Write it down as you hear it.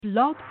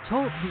Blog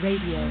Talk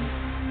Radio.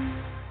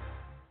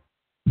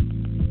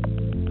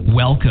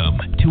 Welcome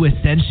to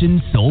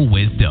Ascension Soul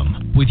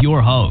Wisdom with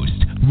your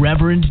host,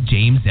 Reverend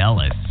James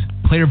Ellis.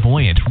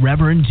 Clairvoyant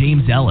Reverend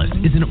James Ellis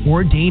is an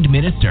ordained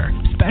minister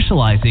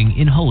specializing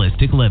in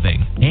holistic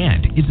living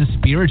and is a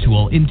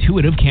spiritual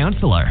intuitive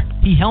counselor.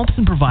 He helps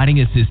in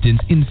providing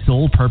assistance in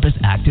soul purpose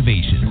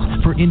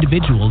activations for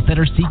individuals that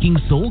are seeking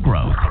soul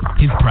growth.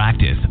 His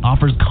practice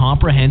offers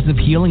comprehensive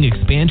healing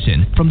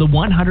expansion from the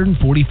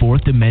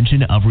 144th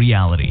dimension of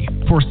reality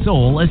for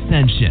soul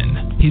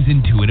ascension. His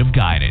intuitive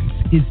guidance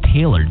is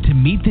tailored to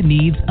meet the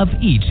needs of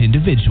each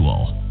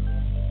individual.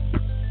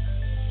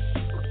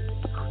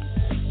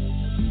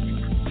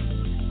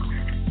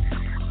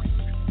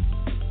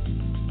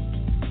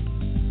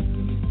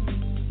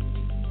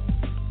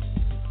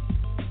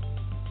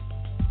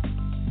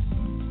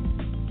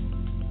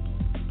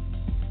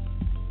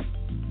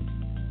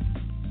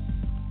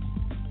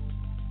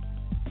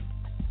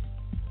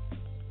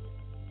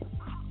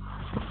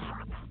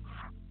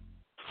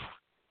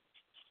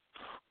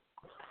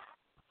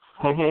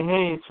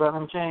 Hey, it's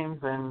Reverend James,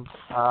 and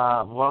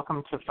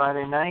welcome to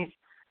Friday night.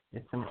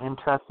 It's an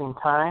interesting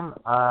time.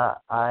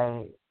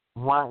 I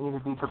want you to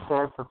be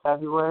prepared for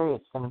February.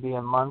 It's going to be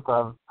a month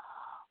of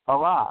a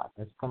lot.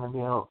 It's going to be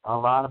a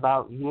lot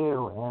about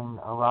you and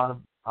a lot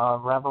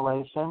of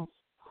revelations.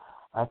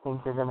 I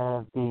think you're going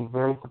to be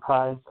very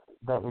surprised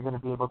that you're going to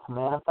be able to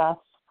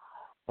manifest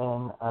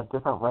in a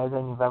different way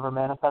than you've ever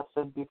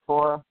manifested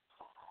before.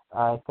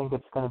 I think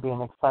it's going to be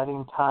an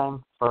exciting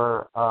time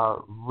for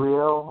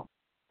real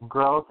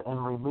growth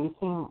and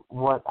releasing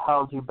what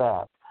held you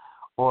back,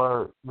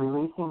 or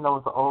releasing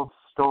those old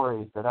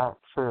stories that aren't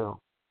true.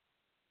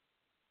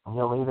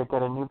 You'll either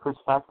get a new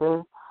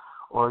perspective,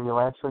 or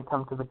you'll actually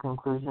come to the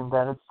conclusion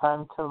that it's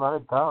time to let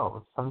it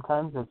go.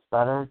 Sometimes it's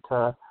better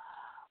to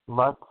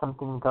let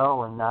something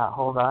go and not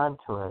hold on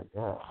to it,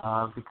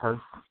 because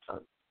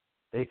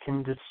it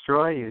can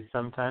destroy you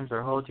sometimes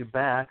or hold you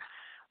back.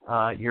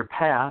 Your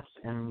past,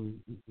 and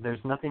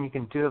there's nothing you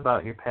can do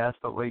about your past,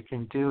 but what you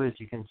can do is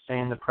you can stay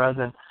in the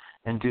present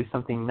and do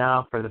something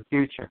now for the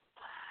future.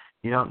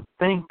 You don't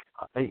think,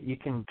 you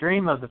can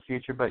dream of the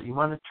future, but you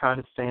want to try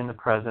to stay in the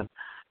present,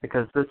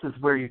 because this is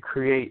where you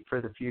create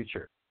for the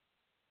future.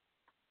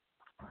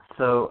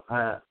 So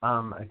a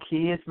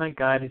key is my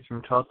guide. He's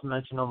from 12th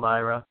Dimensional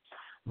Lyra.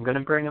 I'm going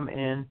to bring him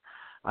in.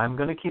 I'm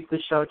going to keep the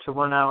show to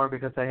 1 hour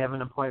because I have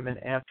an appointment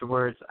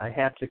afterwards. I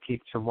have to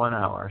keep to 1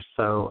 hour.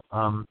 So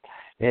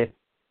if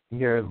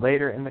you're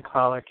later in the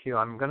caller queue,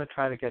 I'm going to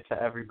try to get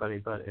to everybody,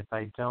 but if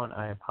I don't,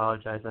 I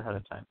apologize ahead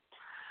of time.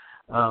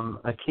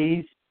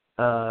 Akis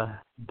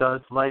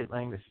does light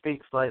language,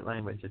 speaks light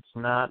language. It's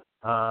not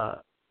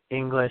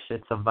English.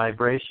 It's a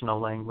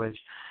vibrational language.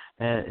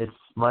 And it's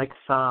like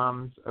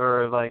Psalms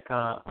or like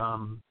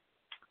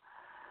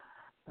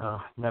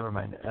never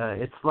mind.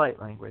 It's light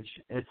language.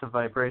 It's a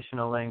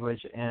vibrational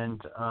language,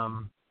 and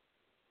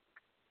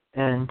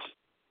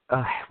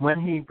when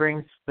he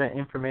brings the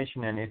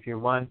information in, if you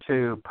want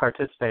to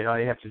participate, all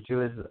you have to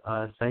do is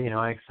say,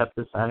 I accept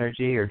this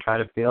energy, or try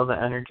to feel the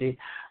energy,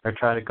 or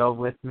try to go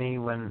with me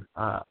when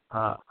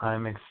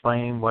I'm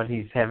explaining what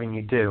he's having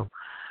you do.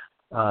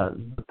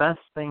 The best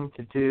thing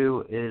to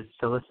do is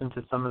to listen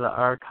to some of the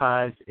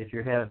archives if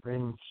you're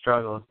having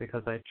struggles,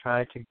 because I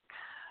try to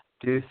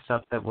do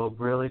stuff that will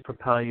really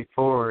propel you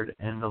forward.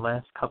 And the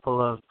last couple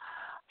of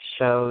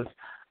shows,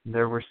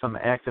 there were some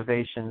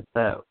activations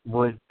that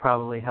would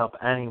probably help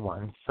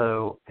anyone.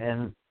 So,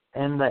 and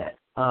the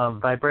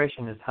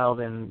vibration is held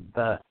in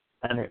the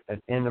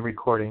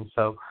recording.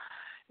 So,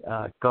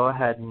 go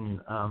ahead and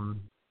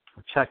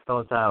check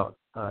those out.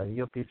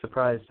 You'll be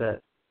surprised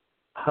at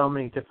how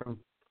many different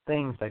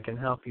things that can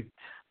help you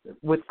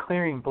with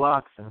clearing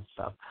blocks and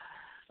stuff.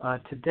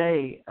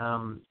 Today,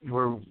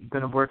 we're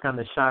going to work on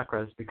the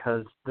chakras,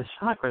 because the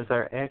chakras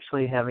are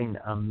actually having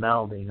a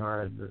melding,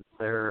 or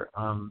they're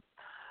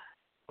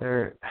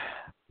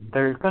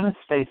going to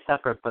stay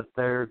separate, but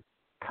they're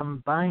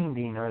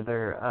combining, or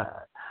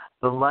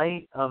the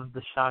light of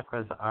the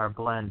chakras are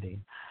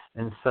blending.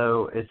 And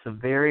so it's a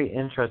very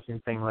interesting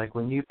thing. Like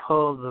when you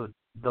pull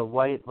the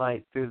white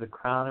light through the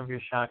crown of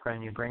your chakra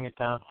and you bring it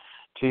down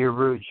to your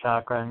root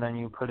chakra, and then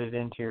you put it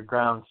into your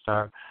ground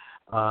star,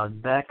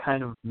 that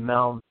kind of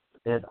melds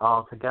it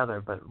all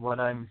together. But what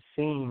I'm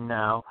seeing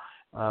now,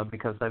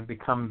 because I've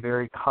become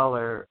very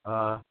color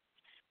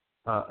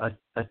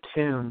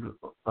attuned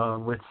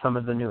with some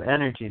of the new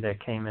energy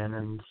that came in,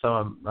 and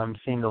so I'm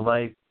seeing the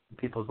light,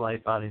 people's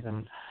light bodies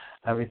and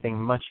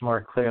everything much more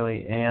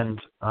clearly.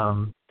 And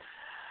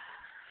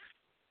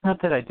not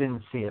that I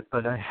didn't see it,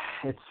 but I'm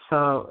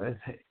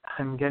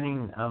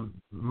getting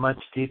much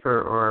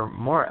deeper or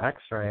more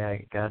X-ray,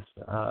 I guess,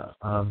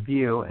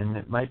 view, and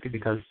it might be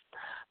because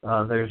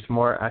there's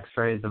more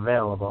X-rays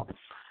available.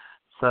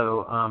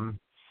 So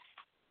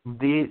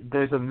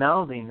there's a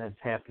melding that's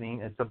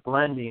happening. It's a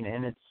blending,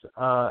 and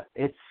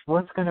it's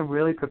what's going to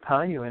really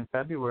propel you in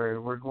February.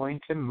 We're going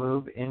to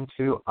move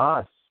into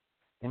us,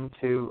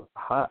 into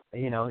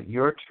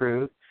your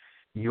truth,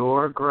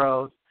 your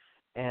growth,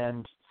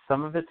 and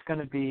some of it's going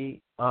to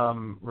be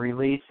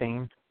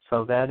releasing,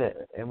 so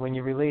that when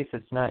you release,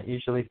 it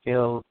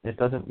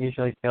doesn't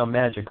usually feel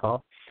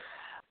magical.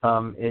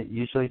 It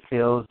usually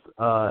feels,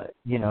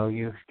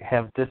 you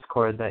have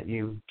discord that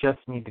you just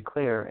need to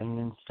clear. And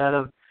instead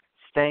of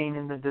staying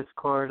in the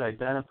discord,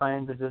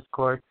 identifying the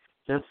discord,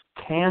 just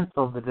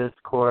cancel the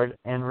discord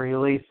and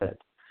release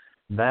it.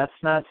 That's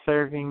not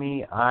serving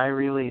me. I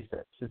release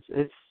it.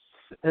 It's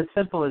as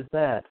simple as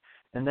that.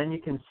 And then you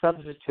can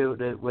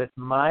substitute it with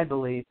my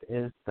belief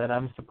is that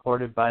I'm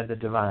supported by the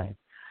divine.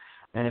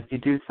 And if you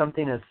do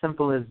something as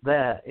simple as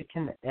that, it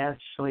can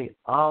actually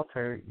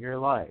alter your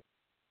life.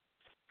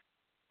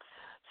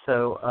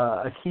 So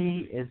a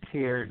key is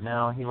here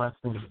now. He wants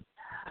you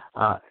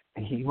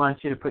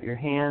to put your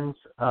hands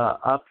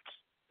up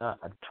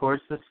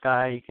towards the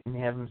sky. You can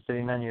have them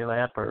sitting on your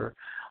lap, or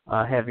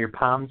have your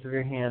palms of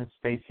your hands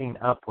facing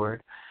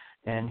upward.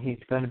 And he's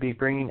going to be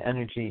bringing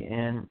energy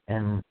in,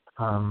 and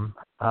I'll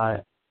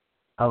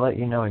let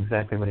you know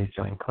exactly what he's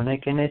doing.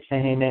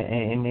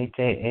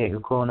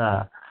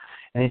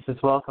 And he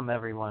says, welcome,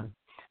 everyone.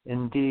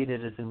 Indeed,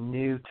 it is a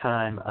new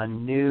time, a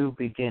new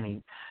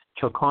beginning.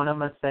 Chokona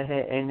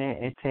masehe ene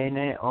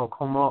etene o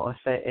komo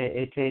ose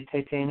ete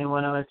tetene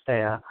wana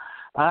masea.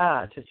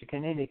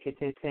 Chichikanene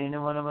ketetene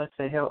wana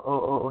masehe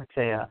o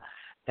otea.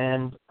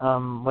 And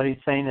what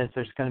he's saying is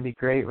there's going to be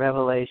great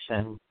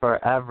revelation for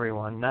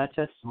everyone, not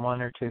just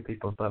one or two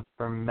people, but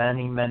for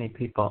many, many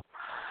people.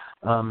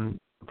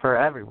 For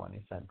everyone,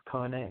 he said.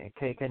 And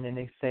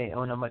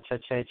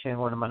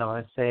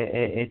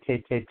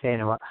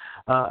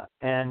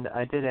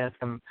I did ask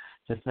him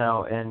just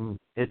now, and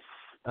it's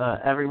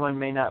everyone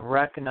may not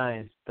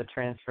recognize the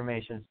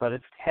transformations, but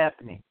it's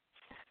happening.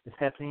 It's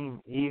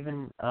happening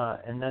even,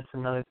 and that's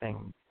another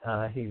thing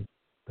he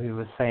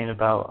was saying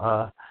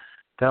about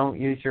don't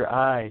use your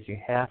eyes. You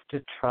have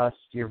to trust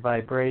your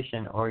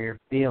vibration or your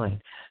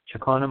feeling. So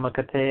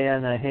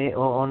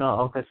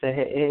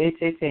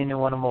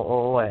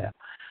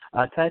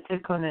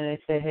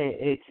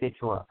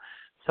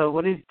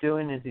what he's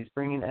doing is he's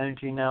bringing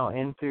energy now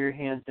in through your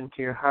hands into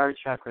your heart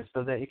chakra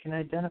so that you can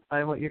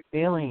identify what you're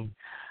feeling.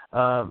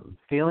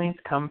 Feelings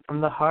come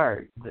from the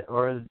heart,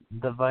 or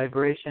the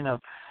vibration of,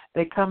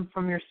 they come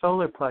from your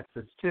solar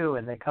plexus too,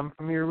 and they come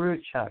from your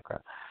root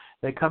chakra.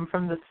 They come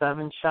from the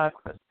 7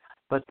 chakras.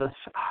 But the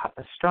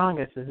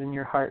strongest is in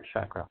your heart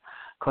chakra.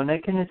 And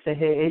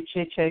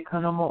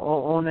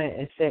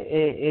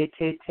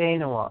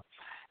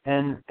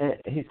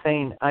he's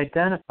saying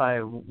identify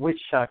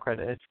which chakra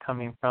it's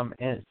coming from,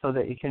 and so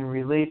that you can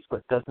release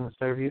what doesn't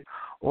serve you,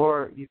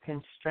 or you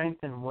can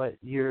strengthen what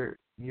you're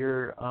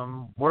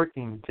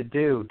working to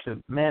do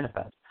to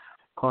manifest.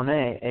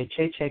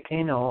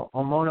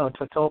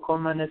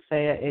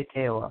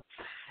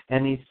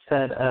 And he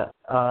said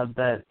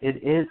that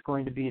it is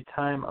going to be a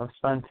time of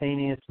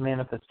spontaneous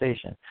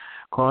manifestation.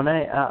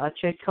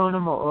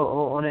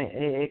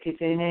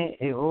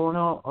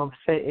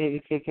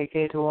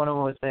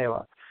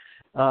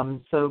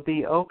 So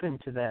be open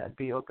to that.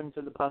 Be open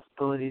to the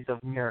possibilities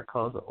of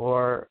miracles,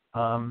 or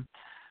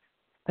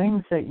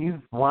things that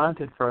you've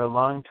wanted for a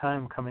long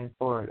time coming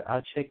forward.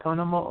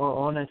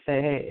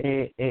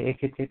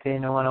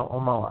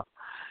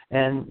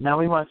 And now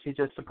we want you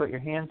just to put your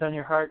hands on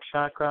your heart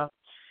chakra,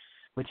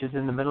 which is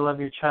in the middle of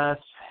your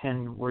chest,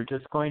 and we're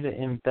just going to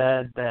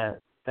embed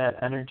that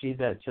energy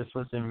that just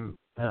was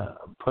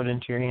put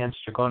into your hands.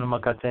 He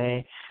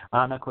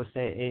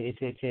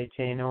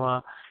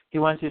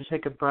wants you to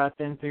take a breath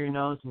in through your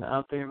nose and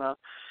out through your mouth.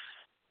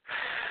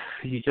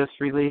 You just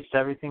released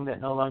everything that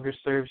no longer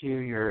serves you.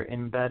 You're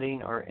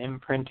embedding or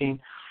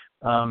imprinting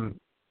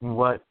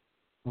what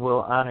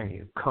will honor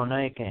you.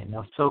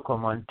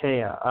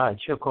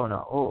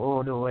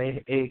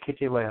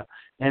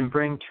 And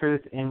bring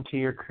truth into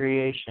your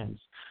creations.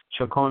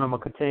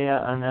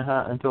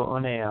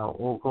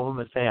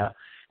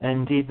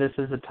 Indeed, this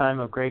is a time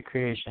of great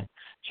creation.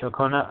 It's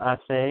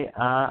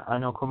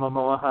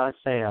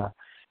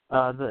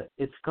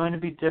going to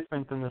be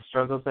different than the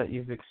struggles that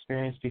you've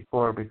experienced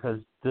before, because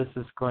this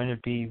is going to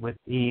be with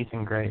ease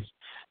and grace.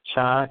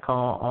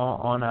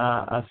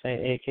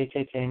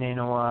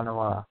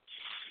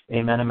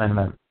 Amen, amen,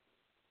 amen.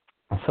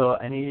 So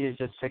I need you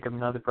to just take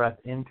another breath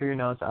in through your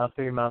nose, out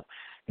through your mouth,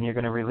 and you're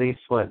going to release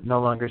what no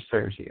longer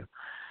serves you.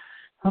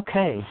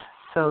 Okay,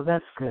 so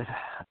that's good.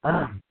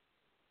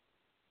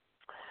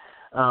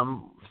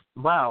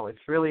 Wow,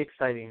 it's really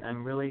exciting.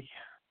 I'm really,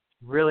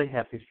 really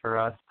happy for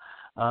us.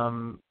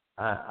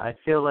 I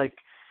feel like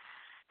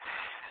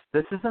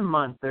this is a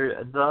month.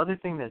 The other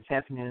thing that's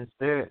happening is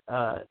there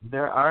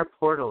are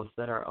portals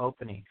that are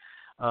opening.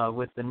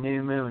 With the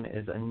new moon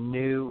is a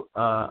new,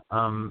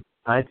 the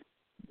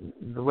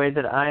way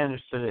that I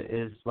understood it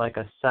is like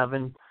a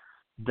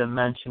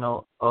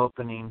 7-dimensional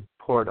opening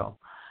portal.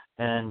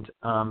 And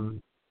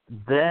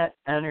that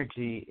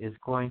energy is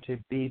going to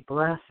be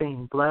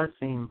blessing.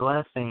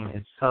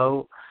 It's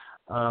so,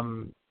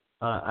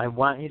 I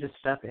want you to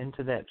step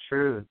into that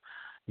truth.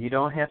 You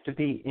don't have to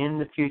be in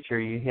the future.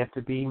 You have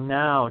to be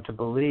now to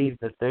believe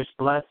that there's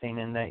blessing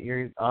and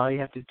that all you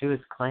have to do is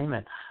claim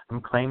it.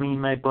 I'm claiming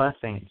my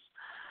blessings.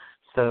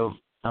 So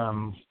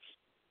so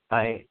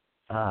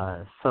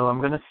I'm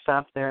going to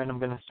stop there, and I'm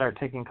going to start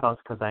taking calls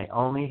because I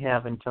only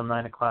have until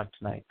 9 o'clock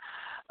tonight.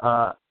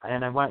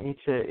 And I want you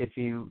to, if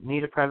you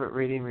need a private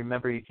reading,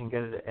 remember you can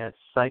get it at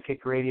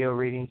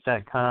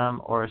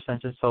psychicradioreadings.com or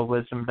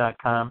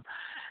ascensionsoulwisdom.com.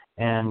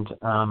 And,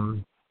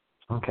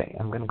 okay,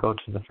 I'm going to go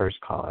to the first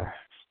caller.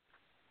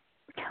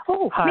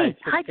 Oh, Hi, me.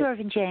 Hi,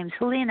 Reverend James.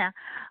 Helena.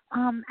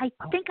 I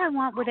think I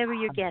want whatever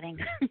you're getting.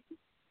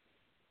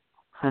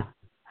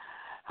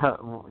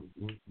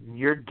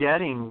 You're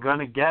going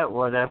to get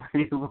whatever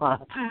you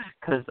want.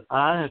 Because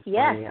honestly,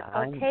 yes,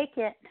 I'll take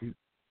it.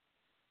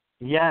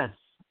 Yes.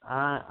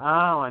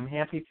 I'm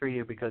happy for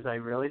you because I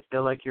really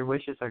feel like your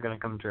wishes are going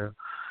to come true.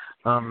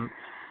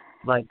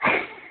 Like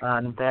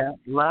on that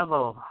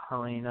level,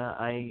 Helena,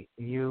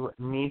 you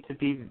need to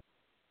be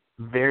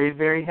very,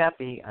 very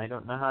happy. I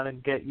don't know how to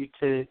get you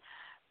to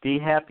be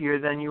happier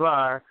than you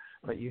are,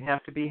 but you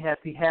have to be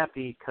happy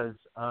because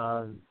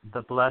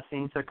the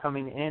blessings are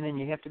coming in, and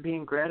you have to be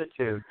in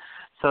gratitude.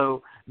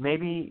 So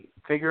maybe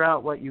figure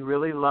out what you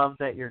really love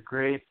that you're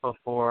grateful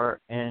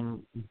for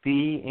and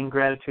be in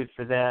gratitude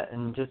for that,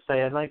 and just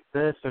say, I like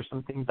this or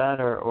something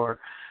better, or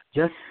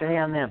just stay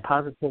on that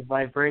positive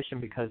vibration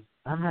because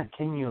I'm not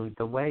kidding you,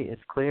 the way is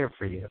clear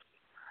for you.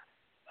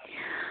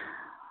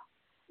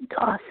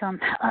 Awesome.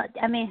 I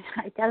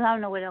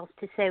don't know what else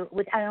to say.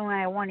 I don't know.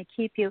 I want to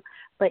keep you,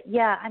 but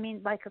yeah,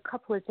 like a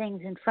couple of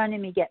things in front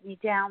of me get me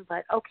down.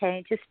 But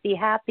okay, just be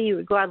happy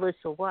regardless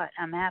of what.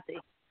 I'm happy.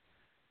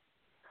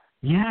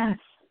 Yes,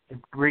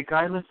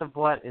 regardless of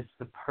what is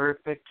the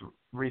perfect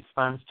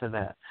response to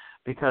that,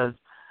 because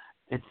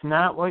it's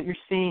not what you're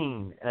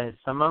seeing.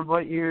 Some of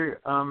what you're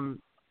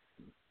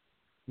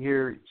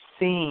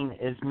seeing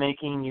is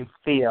making you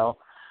feel,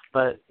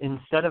 but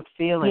instead of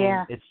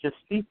feeling, it's just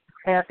be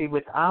happy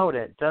without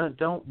it.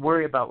 Don't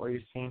worry about what you're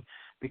seeing,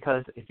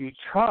 because if you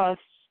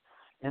trust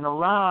and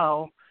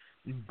allow,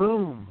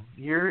 boom,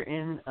 you're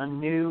in a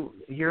new.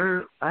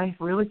 I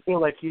really feel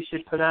like you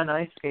should put on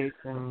ice skates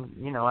and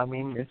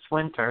it's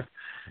winter,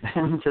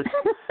 and just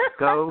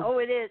go. Oh,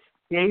 it is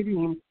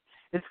skating.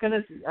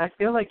 I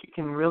feel like you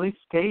can really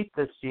skate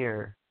this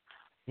year.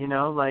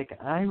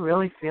 I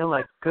really feel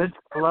like good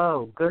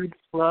flow.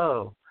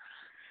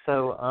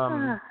 So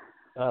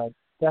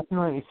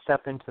definitely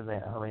step into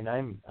that,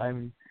 Helena.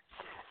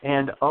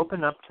 And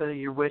open up to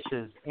your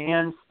wishes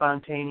and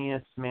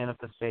spontaneous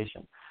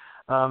manifestation.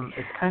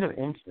 It's kind of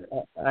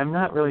I'm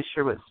not really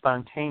sure what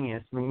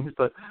spontaneous means,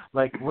 but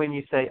like when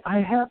you say, I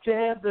have to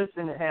have this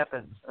and it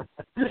happens,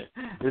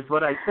 is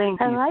what I think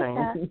you're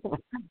saying.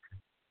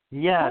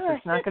 Yes,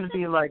 it's not going to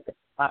be like,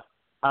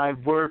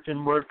 I've worked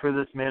for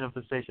this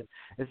manifestation.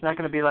 It's not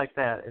going to be like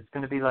that. It's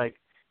going to be like,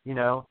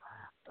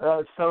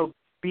 so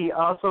be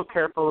also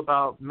careful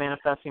about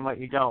manifesting what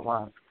you don't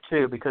want,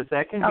 too, because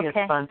that can be a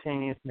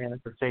spontaneous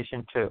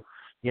manifestation, too.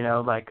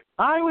 Like,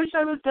 I wish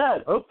I was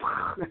dead. Oh.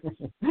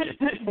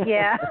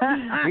 Yeah.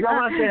 You don't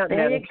want that.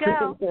 There you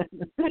go.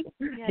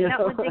 Yeah,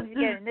 not when things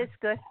are getting this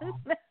good.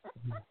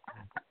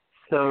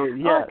 So,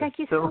 yeah. Oh, thank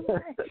you so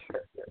much.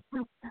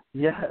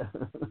 Yeah.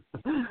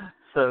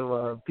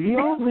 So, be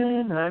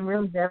open. I'm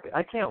really happy.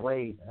 I can't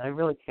wait. I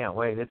really can't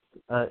wait.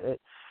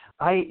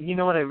 You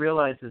know what I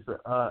realized is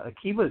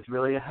Akiba's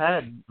really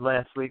ahead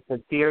last week,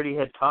 but he already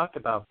had talked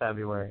about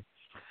February.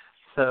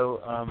 So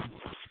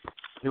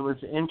it was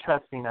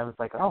interesting. I was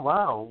like, oh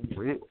wow,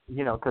 because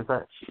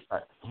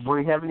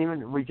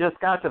we just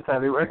got to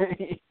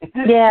February.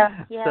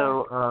 Yeah.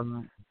 So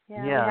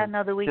we had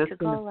another week to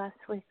go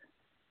last week.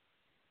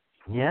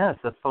 Yes,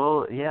 I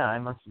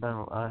must have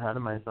been ahead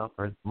of myself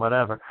or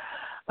whatever.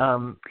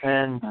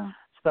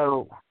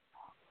 So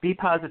be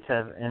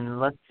positive, and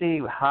let's see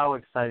how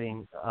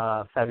exciting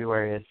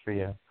February is for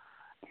you.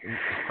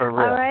 For real.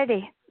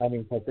 Alrighty.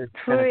 Because it's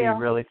going to be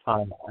really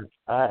fun.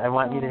 I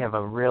want you to have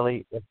a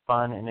really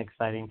fun and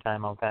exciting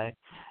time, okay?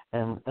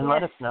 And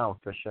let us know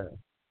for sure.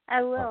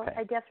 I will. Okay.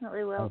 I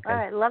definitely will. Okay. All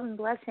right. Love and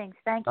blessings.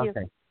 Thank you.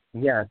 Okay.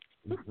 Yes.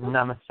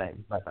 Namaste.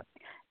 Bye-bye.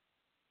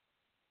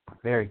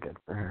 Very good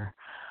for her.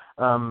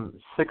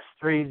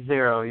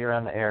 630, you're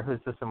on the air. Who's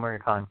this and where are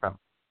you calling from?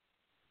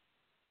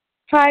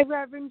 Hi,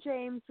 Reverend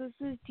James. This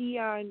is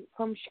Dion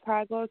from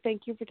Chicago.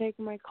 Thank you for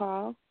taking my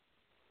call.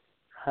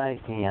 Hi,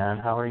 Dion.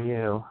 How are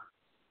you?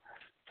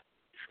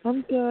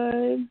 I'm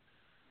good.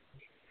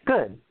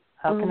 Good.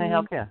 How can I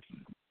help you?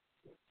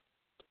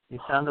 You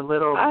sound a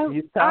little.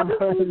 You sound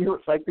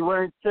like you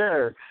weren't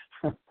sure.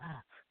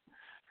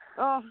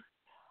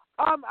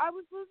 I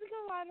was losing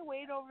a lot of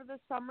weight over the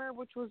summer,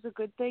 which was a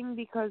good thing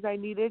because I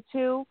needed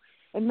to.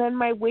 And then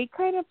my weight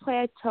kind of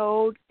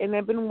plateaued, and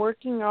I've been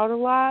working out a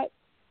lot.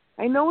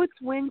 I know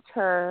it's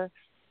winter,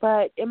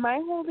 but am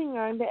I holding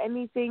on to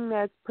anything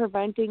that's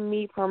preventing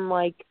me from,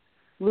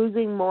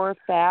 losing more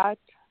fat?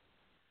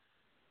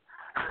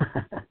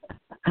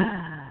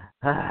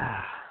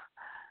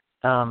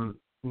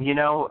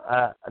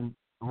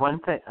 One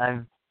thing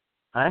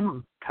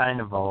I'm kind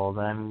of old.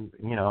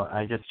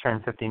 I just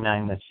turned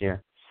 59 this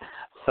year.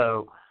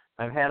 So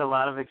I've had a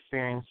lot of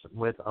experience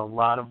with a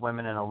lot of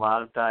women and a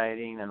lot of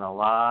dieting and a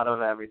lot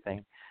of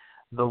everything.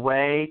 The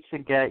way to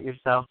get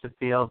yourself to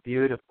feel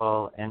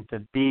beautiful and to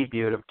be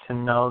beautiful, to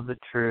know the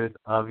truth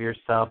of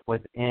yourself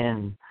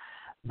within.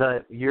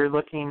 You're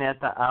looking at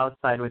the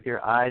outside with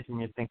your eyes and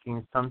you're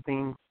thinking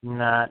something's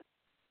not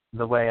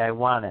the way I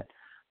want it.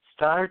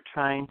 Start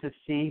trying to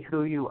see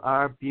who you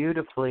are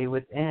beautifully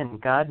within.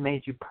 God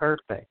made you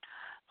perfect.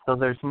 So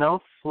there's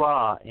no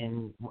flaw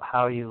in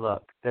how you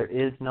look. There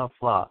is no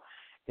flaw.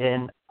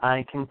 And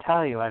I can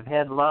tell you, I've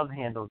had love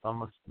handles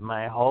almost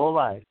my whole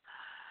life,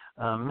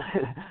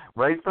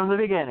 right from the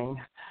beginning.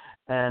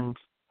 And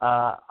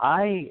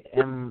I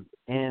am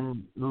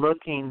in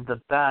looking the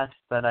best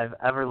that I've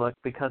ever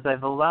looked because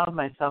I've allowed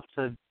my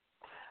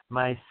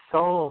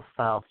soul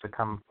self to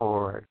come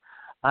forward.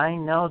 I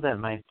know that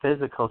my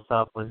physical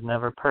self was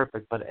never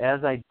perfect, but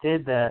as I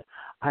did that,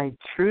 I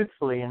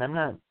truthfully, and I'm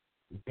not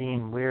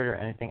being weird or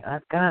anything,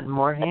 I've gotten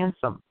more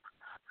handsome.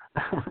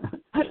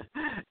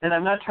 And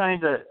I'm not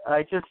trying to,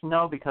 I just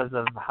know because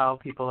of how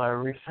people are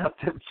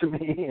receptive to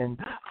me and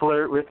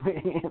flirt with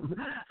me and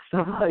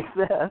stuff like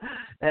that.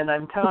 And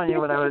I'm telling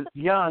you, when I was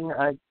young,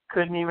 I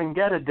couldn't even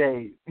get a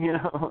date,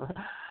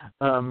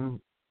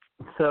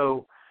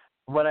 So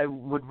what I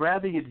would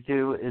rather you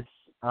do is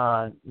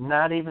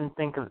not even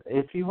think of,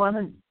 if you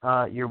want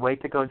your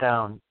weight to go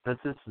down, this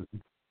is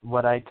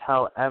what I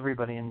tell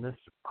everybody, and this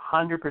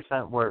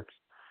 100% works.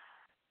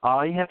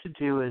 All you have to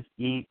do is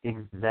eat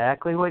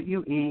exactly what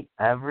you eat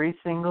every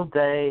single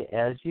day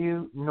as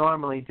you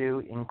normally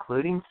do,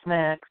 including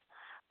snacks,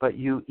 but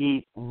you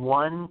eat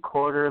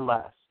 1/4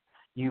 less.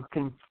 You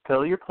can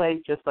fill your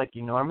plate just like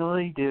you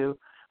normally do,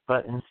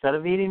 but instead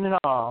of eating it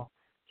all,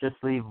 just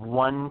leave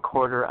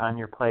 1/4 on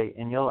your plate,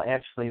 and you'll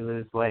actually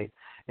lose weight.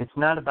 It's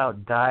not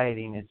about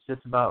dieting. It's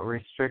just about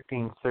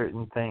restricting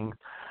certain things.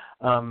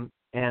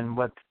 And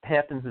what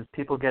happens is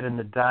people get in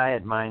the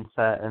diet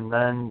mindset, and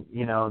then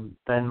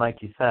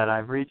like you said,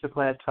 I've reached a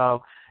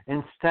plateau.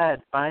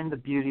 Instead, find the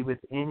beauty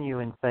within you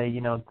and say,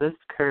 this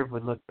curve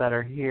would look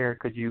better here.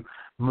 Could you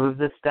move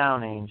this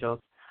down,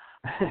 angels?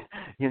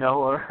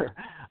 Or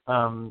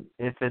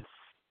if it's,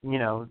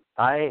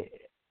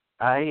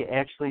 I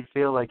actually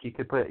feel like you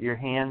could put your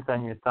hands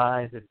on your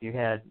thighs if you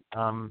had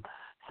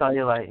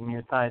cellulite in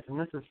your thighs, and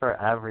this is for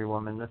every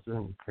woman. This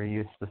isn't for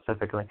you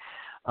specifically.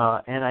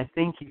 And I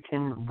think you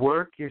can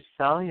work your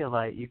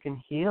cellulite. You can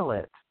heal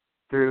it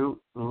through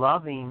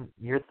loving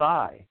your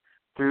thigh,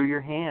 through your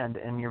hand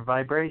and your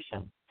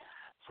vibration.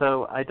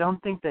 So I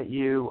don't think that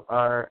you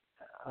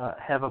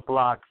have a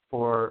block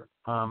for.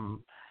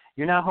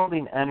 You're not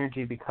holding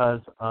energy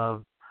because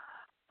of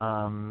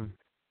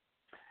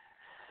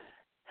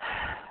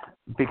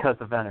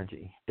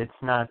energy.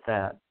 It's not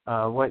that.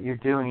 What you're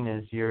doing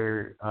is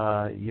you're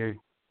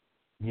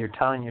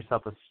telling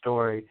yourself a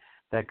story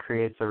that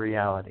creates a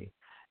reality.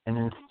 And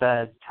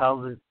instead,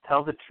 tell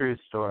the true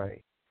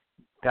story.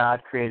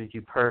 God created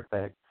you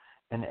perfect,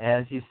 and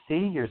as you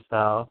see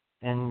yourself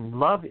and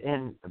love,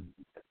 and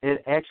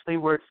it actually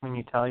works when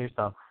you tell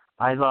yourself,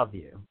 "I love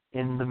you,"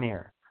 in the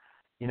mirror.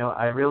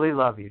 I really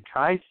love you.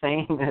 Try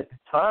saying it.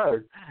 It's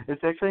hard.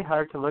 It's actually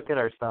hard to look at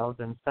ourselves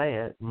and say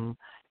it. And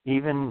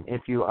even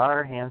if you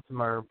are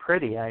handsome or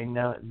pretty, I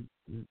know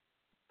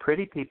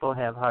pretty people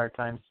have hard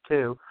times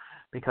too,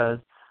 because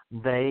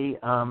they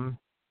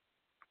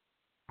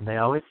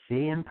always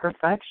see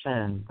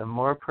imperfection. The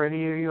more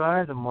prettier you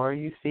are, the more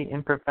you see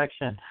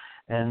imperfection.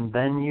 And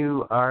then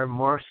you are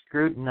more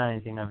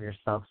scrutinizing of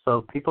yourself.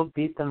 So people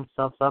beat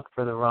themselves up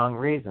for the wrong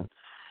reason.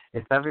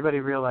 If everybody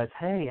realized,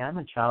 hey, I'm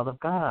a child of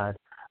God.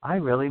 I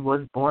really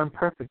was born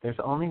perfect. There's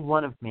only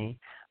one of me.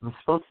 I'm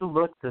supposed to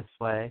look this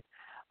way.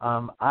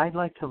 I'd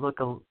like to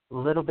look a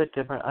little bit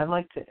different. I'd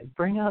like to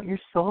bring out your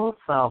soul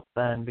self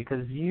then,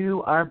 because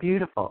you are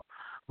beautiful.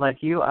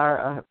 Like, you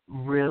are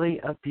really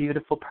a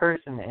beautiful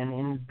person, and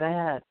in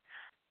that,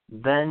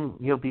 then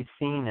you'll be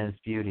seen as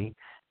beauty.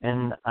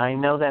 And I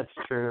know that's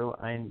true.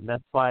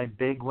 That's why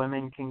big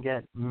women can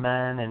get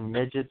men, and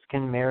midgets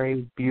can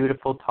marry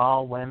beautiful,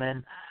 tall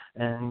women.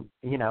 And,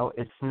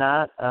 it's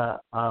not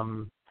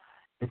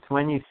it's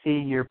when you see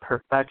your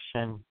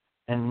perfection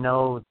and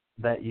know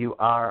that you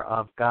are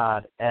of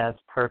God as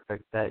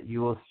perfect that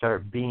you will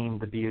start being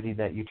the beauty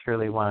that you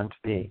truly want to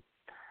be.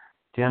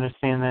 Do you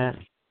understand that?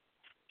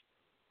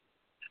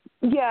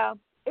 Yeah,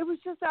 it was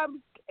just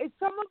it's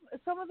some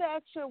of the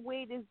extra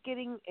weight is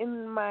getting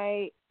in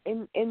my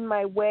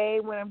way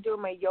when I'm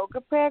doing my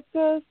yoga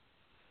practice.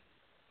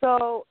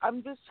 So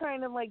I'm just trying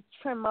to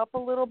trim up a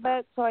little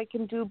bit so I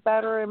can do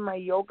better in my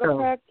yoga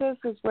practice.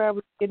 Is where I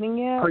was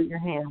getting at.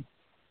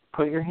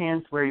 Put your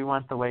hands where you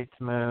want the weight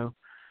to move.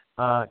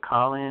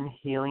 Call in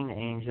healing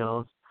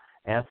angels.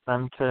 Ask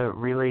them to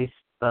release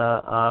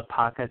the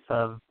pockets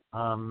of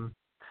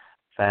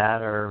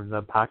fat or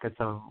the pockets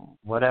of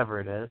whatever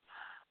it is.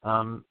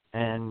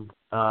 And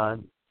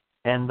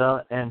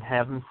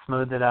have them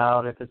smooth it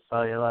out if it's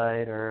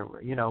cellulite or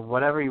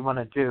whatever you want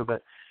to do,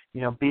 but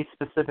be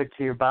specific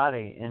to your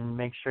body and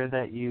make sure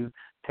that you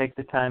take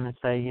the time and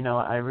say,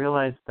 I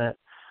realize that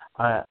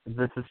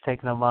this has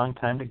taken a long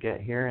time to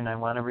get here, and I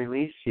want to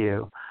release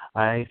you.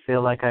 I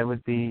feel like it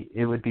would be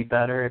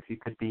better if you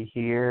could be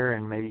here,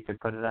 and maybe you could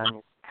put it on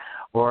your,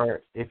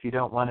 or if you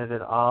don't want it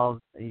at all,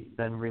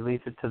 then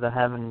release it to the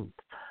heaven,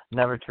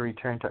 never to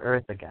return to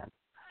earth again.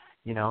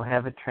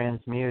 Have it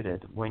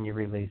transmuted when you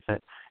release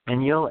it,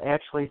 and you'll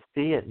actually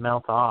see it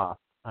melt off.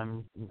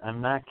 I'm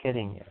not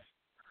kidding you.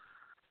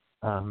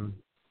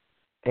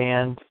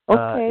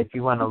 If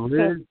you want to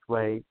lose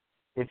weight,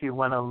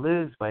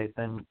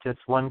 then just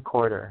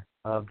 1/4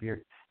 of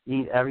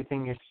eat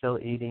everything you're still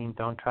eating.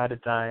 Don't try to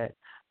diet.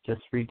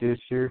 Just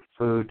reduce your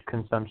food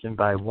consumption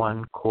by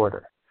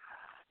 1/4,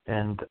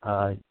 and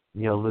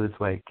you'll lose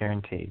weight,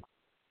 guaranteed.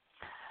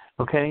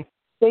 Okay?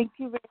 Thank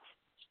you very much.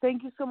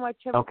 Thank you so much.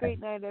 Have a Okay. great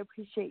night. I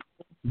appreciate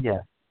you.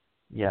 Yes.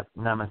 Yep.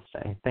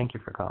 Namaste. Thank you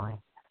for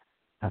calling.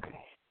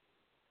 Okay.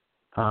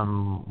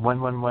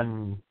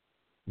 111,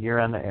 you're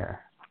on the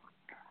air.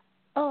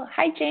 Oh,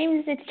 hi,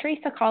 James. It's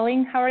Teresa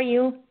calling. How are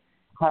you?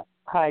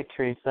 Hi,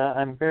 Teresa.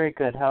 I'm very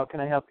good. How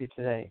can I help you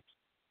today?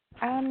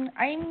 I'm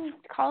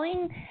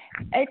calling.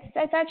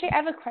 It's actually, I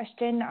have a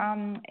question.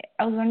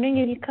 I was wondering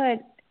if you could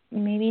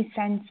maybe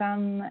send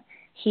some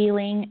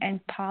healing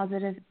and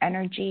positive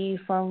energy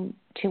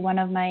to one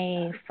of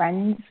my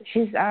friends.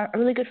 She's a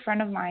really good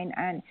friend of mine,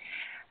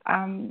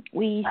 and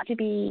we used to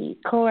be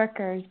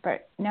coworkers,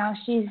 but now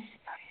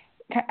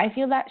I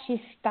feel that she's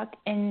stuck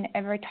in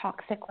a very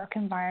toxic work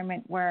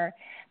environment where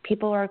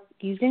people are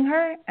using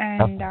her,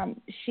 and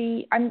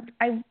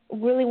I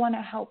really want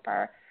to help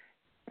her,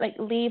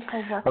 leave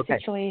her work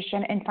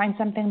situation and find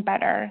something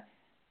better,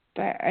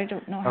 but I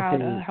don't know how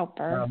to help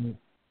her.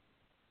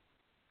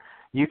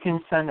 You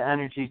can send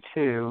energy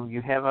to.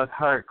 You have a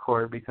heart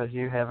cord because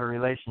you have a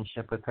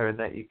relationship with her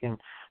that you can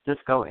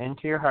just go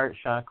into your heart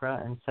chakra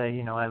and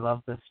say, I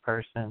love this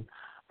person.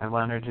 I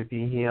want her to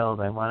be healed.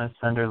 I want to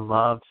send her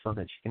love so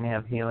that she can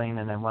have healing,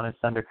 and I want to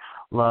send her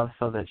love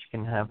so that she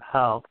can have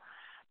health.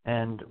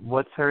 And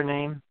what's her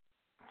name?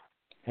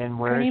 And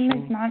where her is name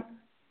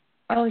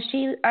is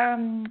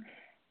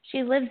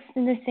she lives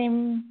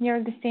in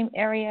near the same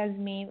area as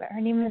me, but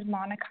her name is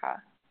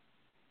Monica.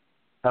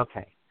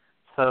 Okay.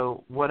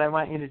 So what I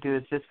want you to do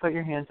is just put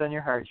your hands on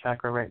your heart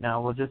chakra right now.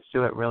 We'll just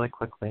do it really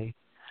quickly.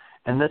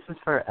 And this is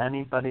for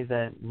anybody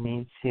that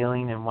needs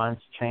healing and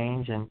wants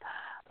change and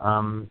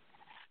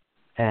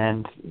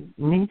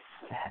needs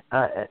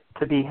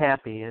to be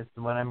happy is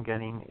what I'm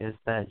getting, is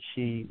that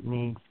she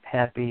needs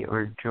happy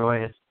or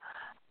joyous,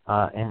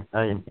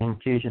 an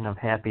infusion of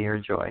happy or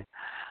joy.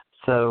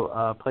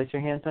 So place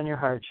your hands on your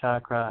heart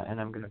chakra,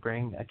 and I'm going to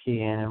bring a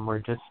key in,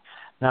 and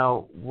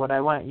now what I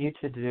want you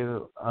to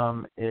do,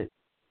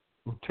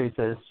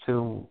 Teresa, is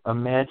to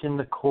imagine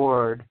the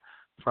cord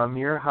from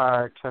your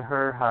heart to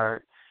her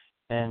heart,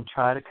 and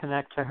try to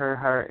connect to her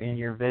heart in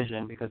your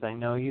vision, because I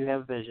know you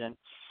have vision.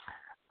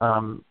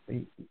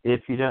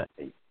 If you don't,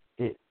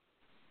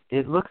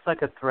 it looks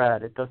like a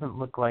thread. It doesn't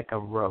look like a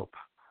rope.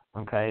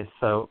 Okay,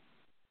 so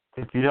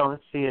if you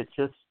don't see it,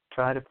 just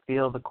try to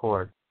feel the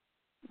cord.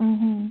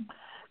 Mhm.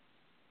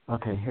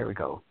 Okay, here we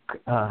go.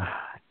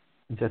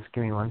 Just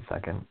give me 1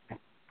 second.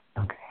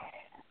 Okay.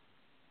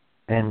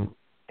 And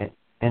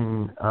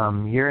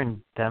you're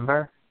in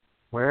Denver.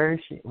 Where is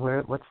she?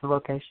 What's the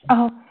location?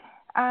 Oh,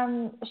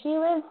 she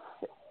lives.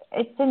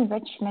 It's in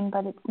Richmond,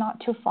 but it's not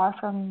too far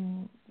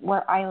from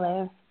where I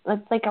live.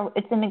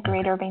 It's in the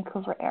Greater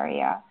Vancouver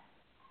area.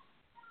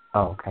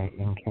 Oh, okay,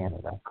 in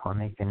Canada.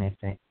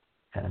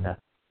 Canada.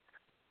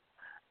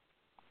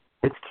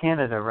 It's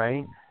Canada,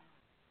 right?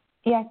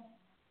 Yes.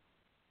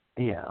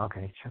 Yeah,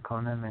 okay.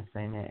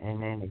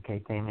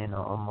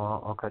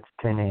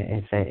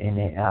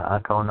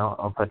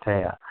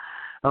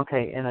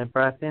 Okay, and I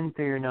breath in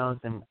through your nose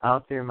and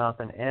out through your mouth,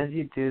 and as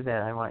you do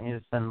that, I want you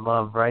to send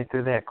love right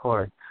through that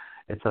cord.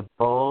 It's a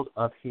bolt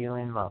of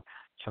healing love.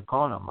 You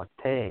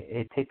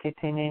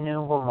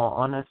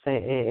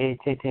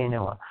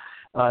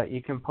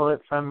can pull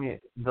it from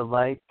the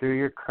light through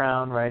your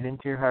crown right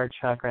into your heart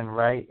chakra and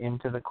right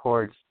into the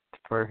cords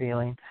for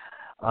healing,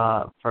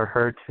 for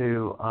her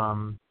to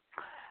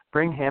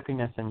bring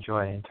happiness and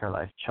joy into her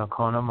life.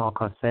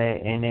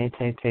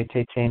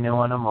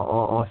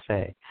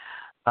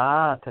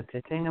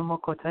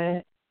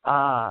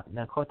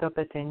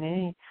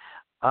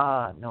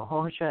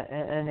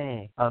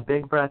 A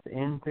big breath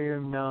in through your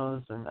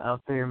nose and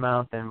out through your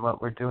mouth, and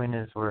what we're doing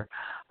is we're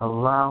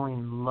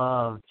allowing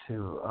love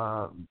to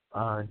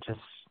just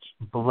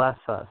bless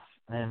us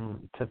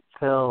and to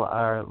fill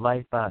our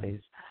light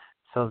bodies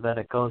so that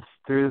it goes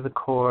through the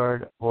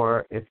cord,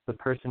 or if the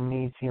person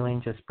needs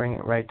healing, just bring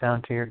it right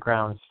down to your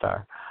ground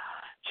star.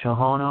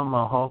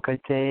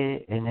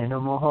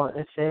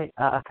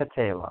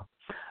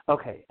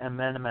 Okay,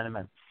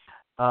 amen.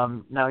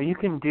 Now you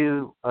can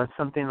do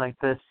something like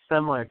this,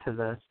 similar to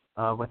this,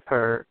 with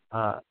her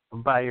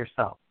by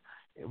yourself.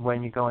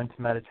 when you go into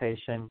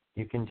meditation,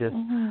 you can just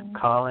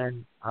call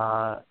in.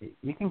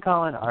 You can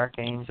call in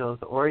archangels,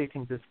 or you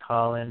can just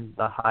call in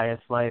the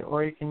highest light,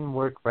 or you can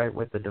work right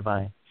with the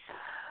divine.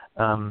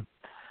 I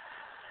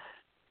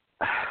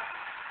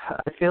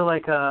feel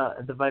like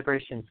the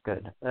vibration's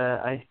good.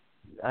 I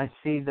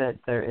see that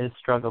there is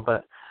struggle,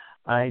 but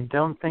I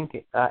don't think.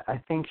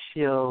 I think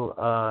she'll.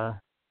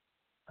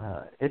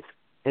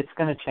 It's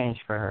going to change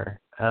for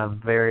her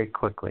very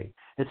quickly.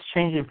 It's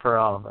changing for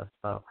all of us,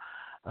 though.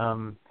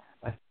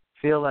 I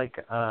feel like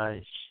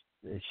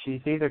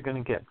she's either going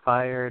to get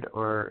fired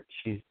or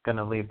she's going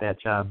to leave that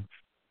job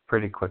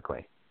pretty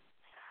quickly.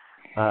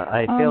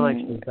 I feel like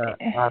she's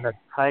on a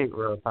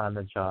tightrope on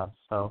the job,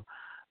 so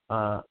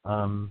I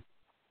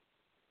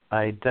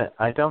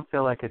don't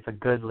feel like it's a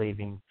good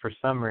leaving for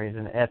some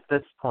reason. At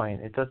this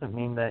point, it doesn't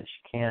mean that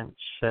she can't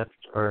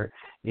shift, or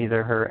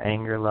either her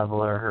anger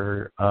level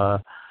or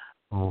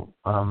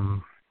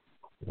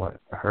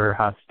her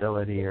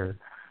hostility or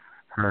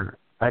her,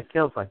 it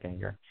feels like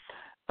anger,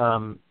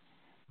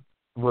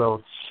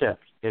 will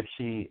shift if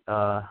she,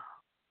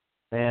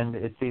 and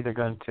it's either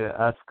going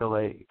to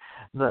escalate.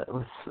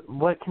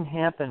 What can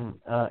happen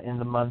in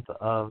the month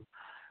of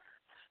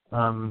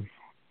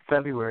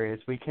February is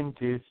we can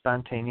do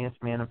spontaneous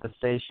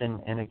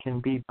manifestation, and it can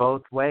be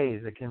both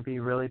ways. It can be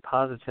really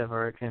positive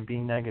or it can be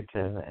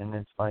negative, and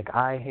it's like,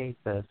 I hate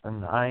this,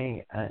 and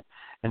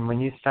and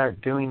when you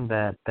start doing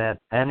that, that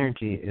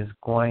energy is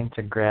going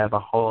to grab a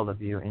hold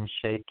of you and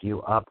shake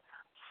you up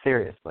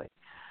seriously.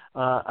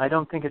 I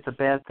don't think it's a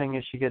bad thing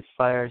if she gets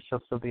fired. She'll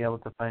still be able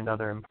to find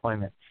other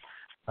employment.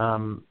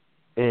 But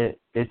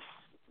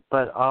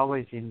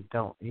always you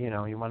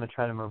want to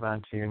try to move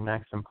on to your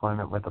next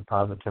employment with a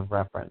positive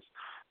reference.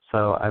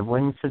 So I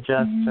wouldn't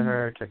suggest to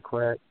her to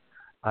quit.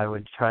 I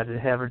would try to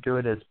have her do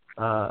it as,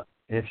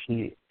 if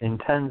she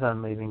intends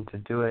on leaving, to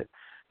do it,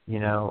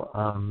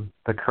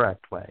 the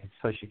correct way,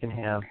 so she can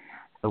have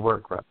the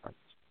work reference.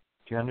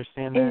 Do you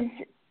understand that?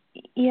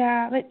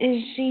 But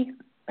is she,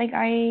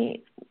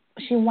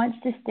 she wants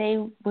to stay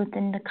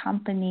within the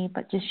company,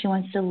 but she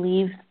wants to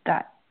leave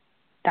that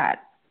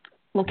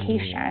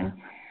location.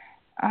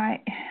 Yeah.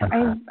 I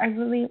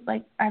really,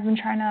 I've been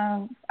trying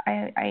to,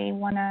 I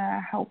want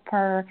to help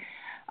her,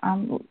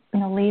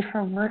 leave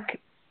her work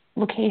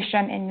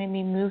location and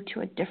maybe move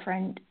to a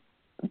different,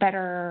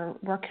 better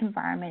work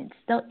environment,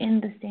 still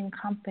in the same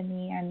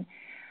company. And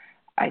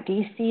do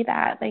you see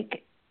that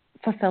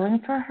fulfilling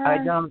for her?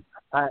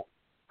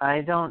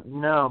 I don't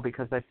know,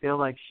 because I feel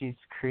like she's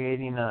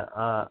creating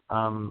a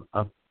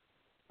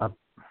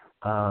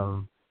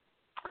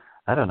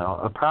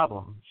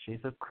problem. She's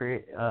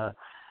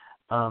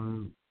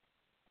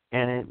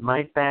and it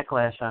might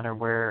backlash on her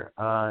where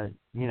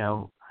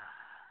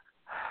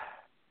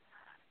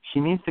she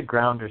needs to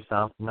ground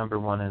herself. Number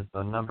one is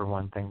the number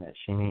one thing that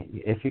she needs.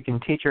 If you can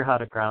teach her how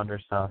to ground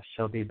herself,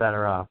 she'll be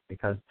better off,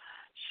 because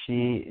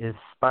she is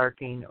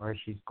sparking, or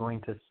she's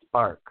going to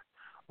spark,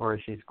 or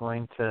she's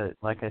going to,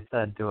 like I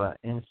said, do an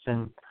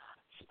instant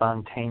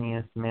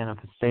spontaneous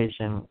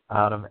manifestation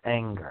out of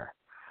anger.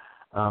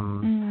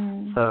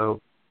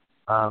 So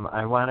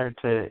I want her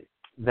to,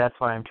 that's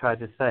why I'm trying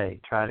to say,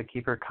 try to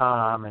keep her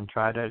calm and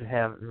try to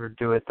have her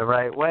do it the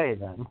right way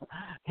then,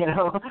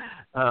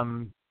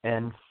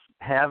 and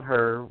have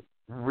her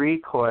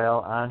recoil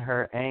on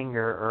her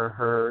anger or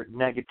her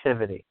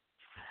negativity,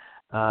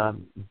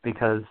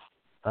 because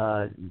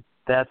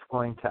that's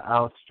going to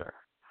oust her,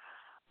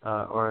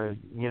 or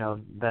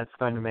that's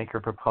going to make her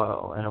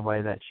propel in a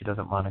way that she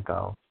doesn't want to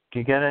go. Do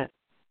you get it?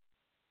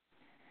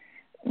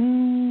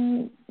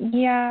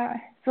 Yeah.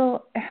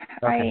 So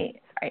okay.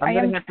 I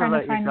am have to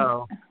let you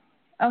go.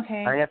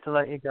 Okay. I have to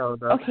let you go,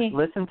 though. Okay.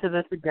 Listen to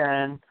this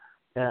again.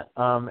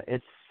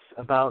 It's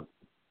about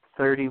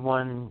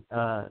 31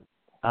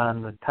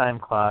 on the time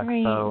clock,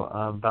 right.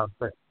 So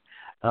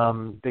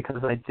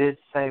because I did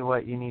say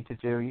what you need to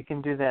do. You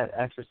can do that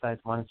exercise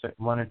one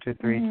or two,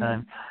 three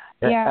times.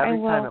 Yeah, every I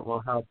will. time it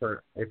will help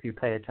her if you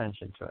pay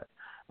attention to it.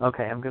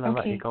 Okay, I'm going to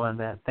let you go on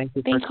that. Thank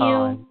you for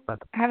calling. You.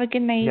 Bye-bye. Have a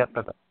good night. Yep,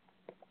 bye-bye.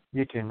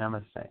 You too.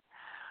 Namaste.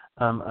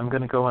 I'm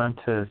going to go on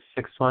to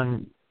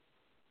 610.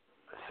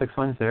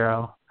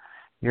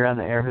 You're on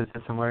the air. Who's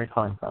this and where are you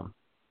calling from?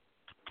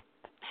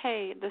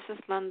 Hey, this is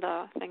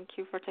Linda. Thank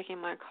you for taking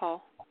my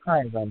call.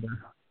 Hi, Linda.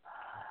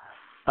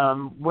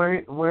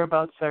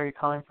 Whereabouts are you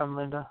calling from,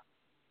 Linda?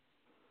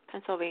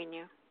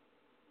 Pennsylvania.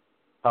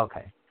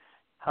 Okay.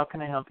 How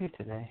can I help you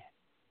today?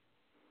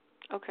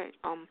 Okay,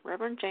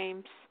 Reverend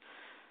James,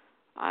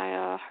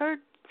 I heard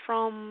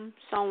from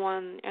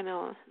someone,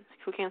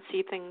 who can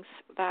see things,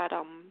 that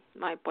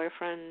my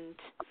boyfriend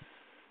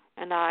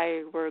and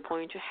I were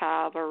going to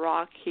have a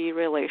rocky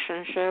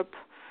relationship.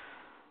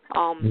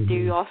 Do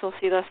you also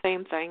see the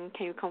same thing?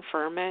 Can you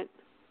confirm it?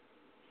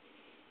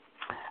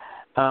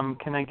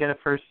 Can I get a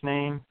first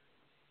name?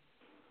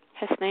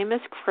 His name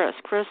is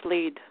Chris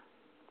Lead.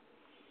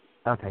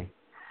 Okay.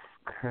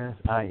 Chris,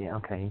 yeah,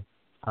 okay.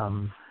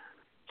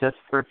 Just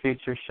for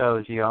future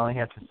shows, you only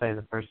have to say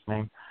the first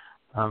name.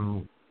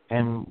 And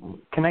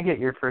can I get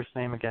your first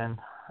name again?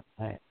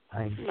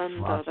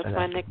 Linda, that's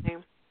my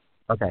nickname.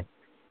 Okay.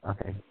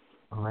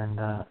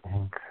 Linda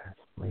and Chris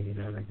lead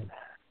a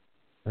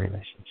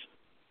relationship.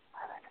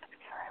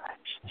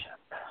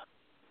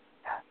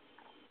 Yeah.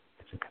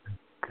 It's a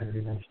good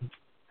relationship.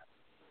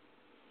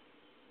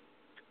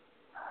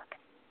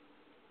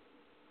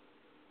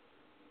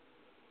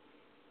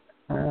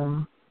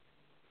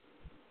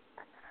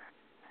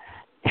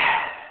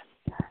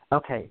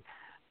 Okay.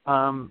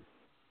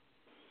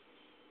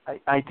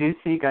 I do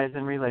see you guys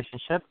in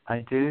relationship.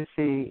 I do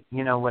see,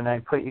 when I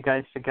put you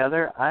guys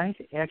together, I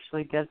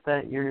actually get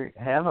that you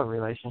have a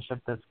relationship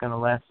that's going to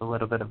last a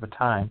little bit of a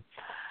time.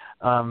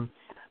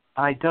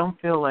 I don't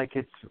feel like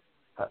it's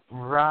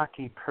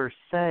rocky per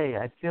se.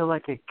 I feel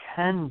like it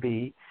can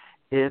be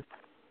if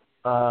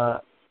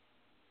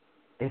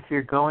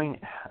you're going.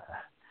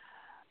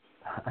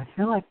 I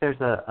feel like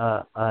there's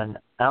an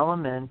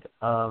element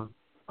of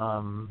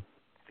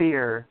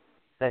fear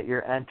that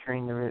you're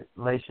entering the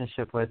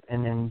relationship with,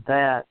 and in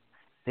that,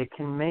 it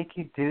can make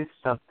you do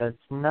stuff that's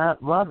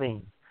not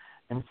loving.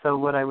 And so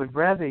what I would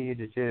rather you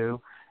to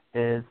do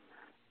is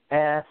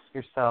ask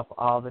yourself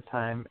all the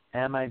time,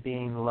 am I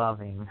being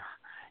loving?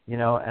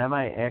 Am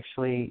I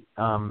actually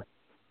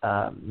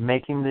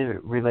making the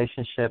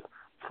relationship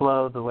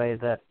flow the way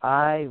that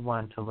I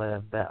want to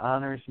live, that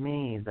honors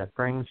me, that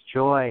brings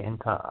joy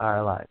into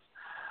our lives?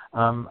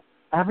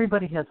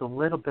 Everybody has a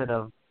little bit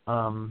of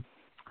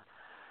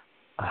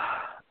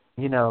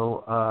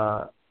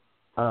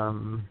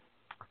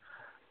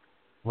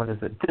what is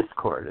it?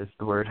 Discord is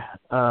the word.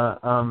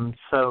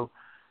 So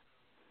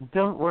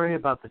don't worry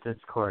about the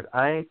discord.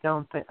 I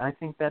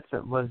think that's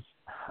it was.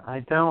 I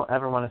don't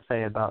ever want to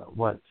say about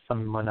what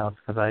someone else,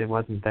 because I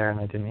wasn't there and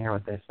I didn't hear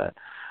what they said.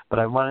 But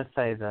I want to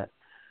say that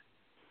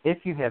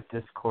if you have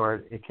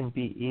discord, it can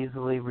be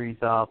easily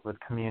resolved with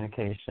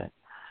communication.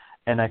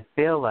 And I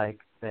feel like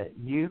that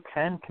you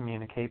can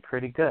communicate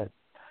pretty good.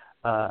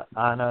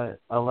 On a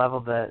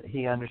level that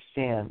he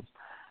understands.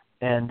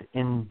 And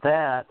in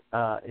that,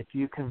 if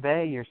you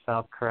convey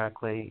yourself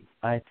correctly,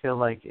 I feel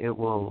like it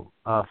will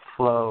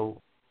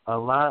flow a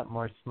lot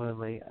more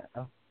smoothly.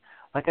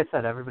 Like I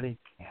said, everybody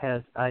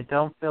has, I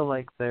don't feel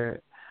like I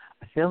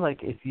feel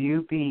like if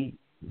you be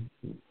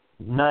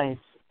nice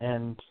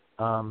and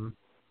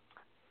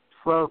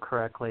flow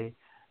correctly,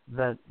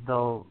 that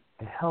he'll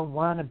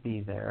want to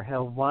be there.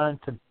 He'll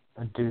want to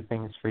do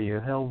things for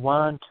you. He'll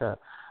want to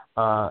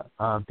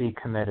be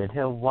committed.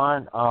 He'll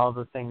want all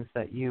the things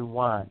that you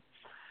want.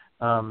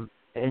 And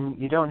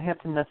you don't have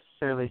to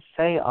necessarily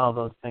say all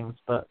those things,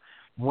 but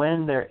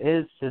when there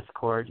is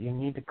discord, you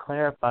need to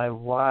clarify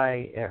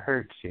why it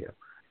hurts you,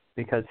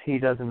 because he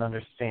doesn't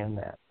understand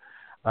that.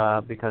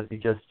 Because he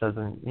just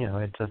doesn't,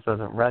 it just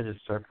doesn't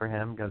register for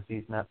him because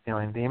he's not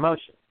feeling the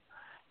emotion.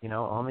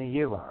 Only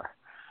you are.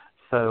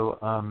 So,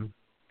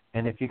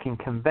 and if you can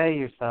convey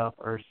yourself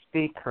or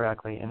speak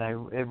correctly, and I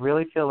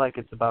really feel like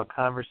it's about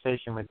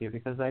conversation with you,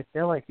 because I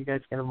feel like you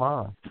guys get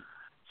along.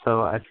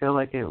 So I feel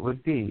like it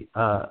would be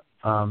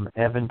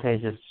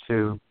advantageous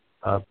to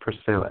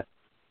pursue it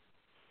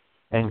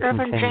and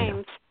Reverend continue.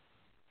 James,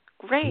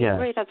 great, yes.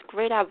 Great, that's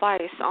great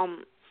advice.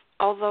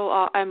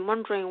 Although I'm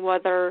wondering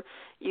whether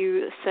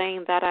you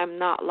saying that I'm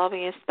not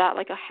loving, is that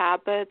like a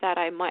habit that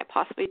I might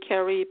possibly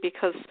carry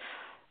because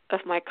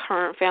of my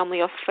current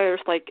family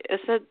affairs? Like, is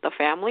it the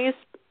family's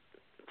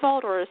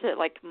fault, or is it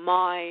like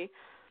my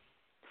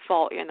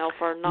fault,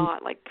 for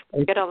not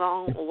get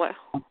along with?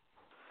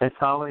 It's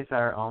always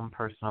our own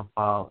personal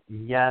fault.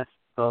 Yes,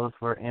 those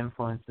were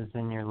influences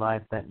in your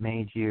life that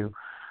made you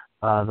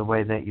the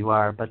way that you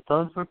are, but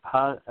those were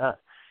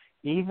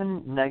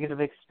even negative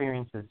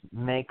experiences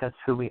make us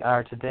who we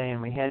are today,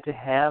 and we had to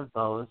have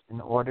those in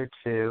order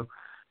to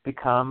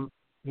become,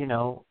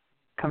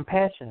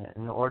 compassionate,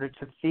 in order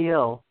to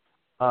feel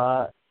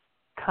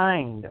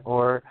kind,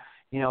 or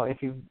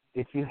if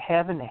you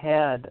haven't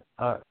had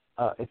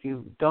if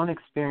you don't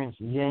experience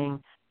yin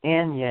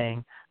and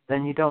yang,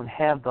 then you don't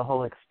have the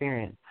whole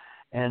experience.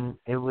 And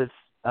it was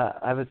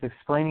I was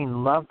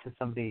explaining love to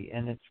somebody,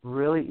 and it's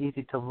really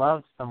easy to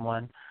love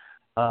someone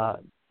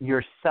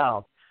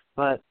yourself,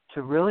 but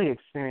to really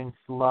experience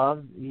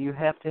love, you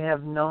have to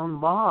have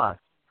known loss.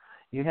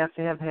 You have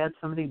to have had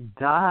somebody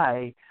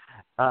die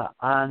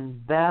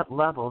on that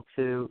level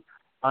to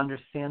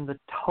understand the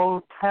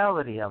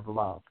totality of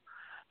love.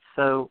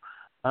 So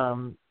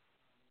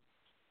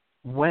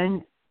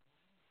when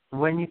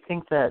you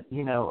think that,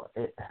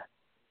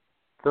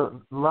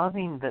 the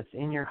loving that's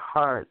in your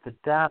heart, the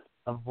depth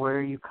of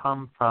where you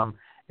come from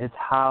is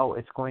how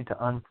it's going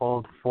to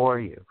unfold for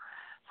you.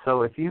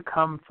 So if you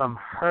come from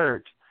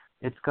hurt,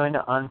 it's going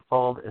to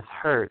unfold as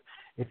hurt.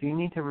 If you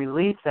need to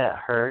release that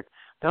hurt,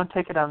 don't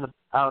take it out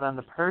on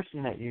the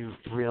person that you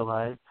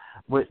realize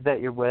that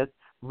you're with.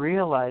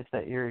 Realize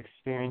that you're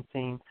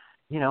experiencing,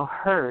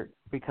 hurt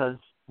because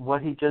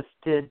what he just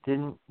did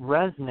didn't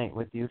resonate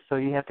with you, so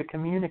you have to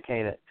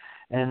communicate it.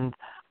 And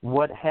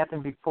what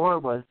happened before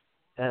was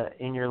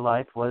in your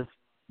life was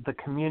the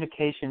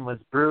communication was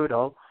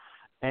brutal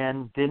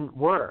and didn't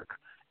work.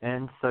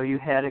 And so you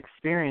had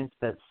experience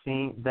that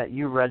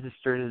you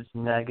registered as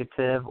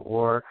negative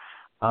or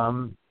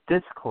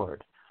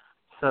discord.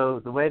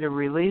 So the way to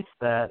release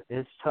that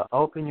is to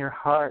open your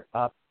heart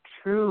up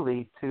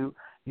truly to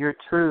your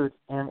truth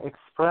and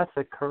express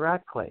it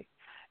correctly.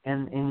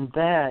 And in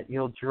that,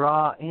 you'll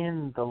draw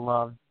in the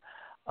love,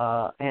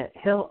 and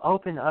he'll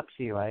open up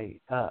to you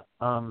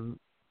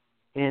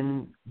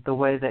in the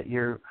way that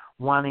you're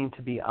wanting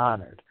to be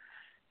honored.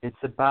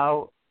 It's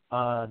about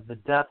the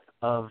depth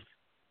of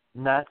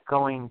not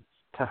going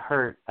to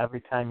hurt every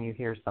time you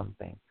hear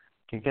something.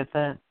 Do you get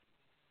that?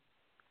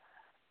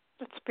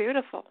 It's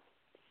beautiful.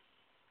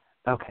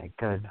 Okay,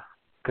 good.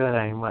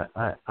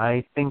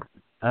 I think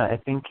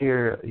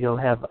you'll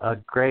have a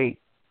great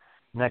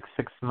next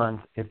 6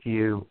 months if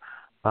you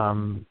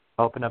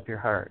open up your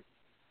heart.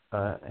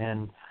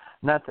 And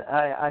not to,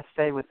 I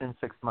say within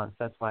 6 months.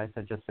 That's why I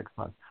said just 6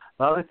 months.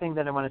 The other thing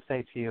that I want to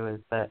say to you is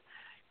that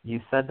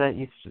you said that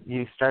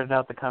you started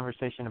out the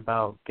conversation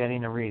about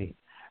getting a reading.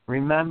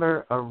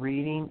 Remember, a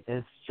reading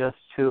is just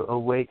to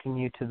awaken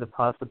you to the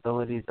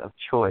possibilities of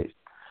choice.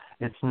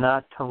 It's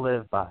not to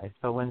live by.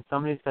 So when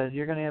somebody says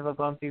you're going to have a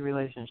bumpy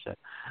relationship,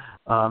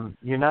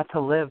 you're not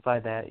to live by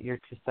that. You're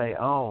to say,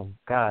 oh,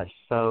 gosh,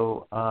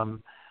 so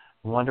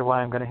wonder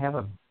why I'm going to have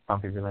a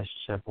bumpy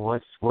relationship.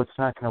 What's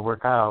not going to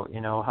work out?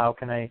 You know, how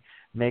can I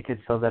make it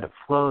so that it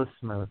flows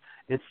smooth?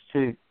 It's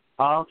to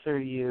alter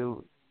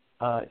your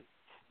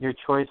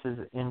choices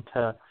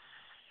into,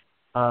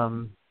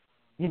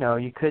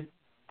 you could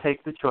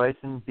take the choice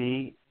and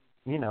be,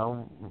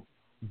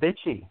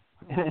 bitchy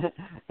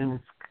and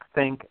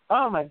think,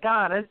 oh, my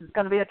God, this is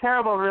going to be a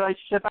terrible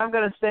relationship. I'm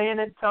going to stay in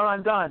it until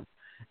I'm done.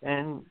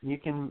 And you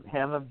can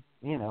have a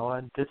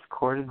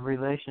discorded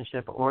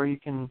relationship, or you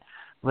can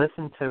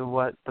listen to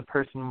what the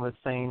person was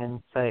saying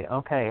and say,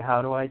 okay,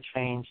 how do I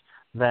change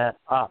that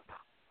up?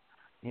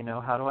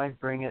 How do I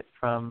bring it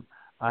from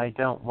I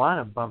don't want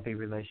a bumpy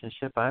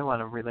relationship. I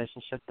want a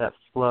relationship that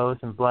flows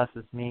and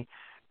blesses me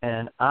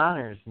and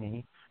honors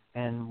me.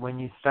 And when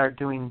you start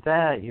doing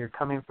that, you're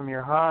coming from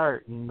your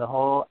heart, and the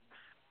whole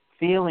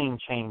feeling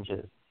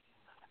changes.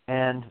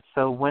 And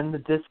so when the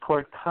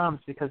discord comes,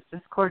 because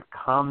discord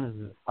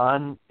comes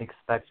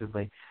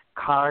unexpectedly,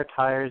 car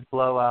tires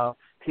blow out,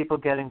 people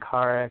get in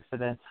car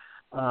accidents,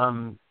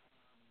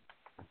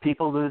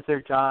 people lose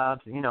their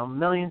jobs,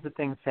 millions of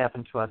things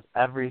happen to us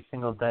every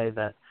single day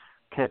that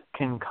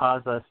can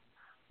cause us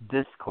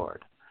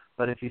discord.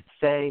 But if you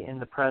stay in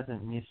the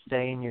present and you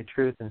stay in your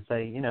truth and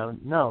say,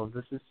 no,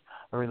 this is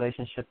a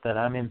relationship that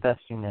I'm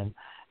investing in,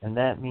 and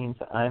that means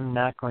I'm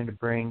not going to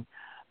bring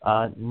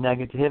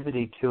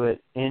negativity to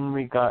it in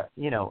regard,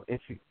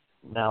 if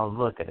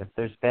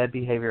there's bad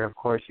behavior, of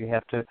course you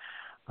have to,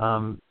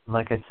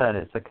 like I said,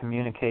 it's a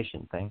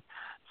communication thing.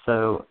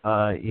 So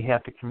you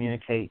have to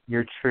communicate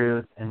your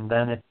truth, and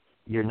then if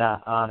you're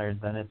not honored,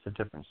 then it's a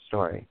different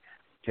story.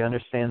 Do you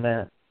understand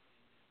that?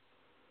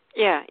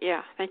 Yeah.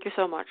 Thank you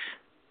so much.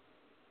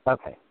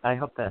 Okay, I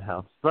hope that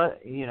helps.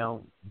 But,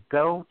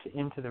 go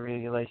into the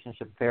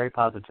relationship very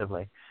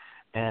positively,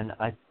 and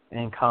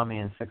call me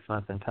in 6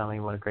 months and tell me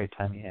what a great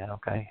time you had,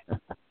 okay?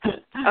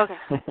 Okay.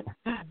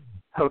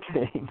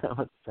 Okay,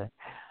 namaste.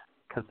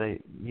 Because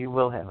you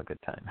will have a good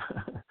time.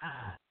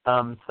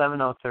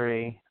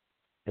 703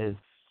 is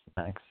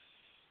next.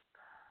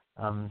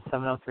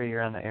 703,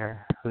 you're on the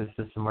air. Who's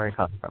this and where are you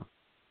calling from?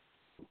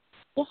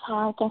 Yes,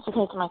 hi. Thanks for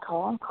taking my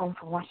call. I'm calling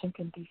from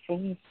Washington, D.C.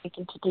 and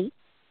speaking to Dee.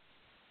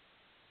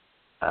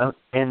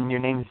 And your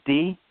name's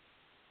Dee?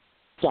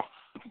 Yes.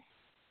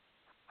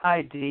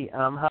 Hi, Dee.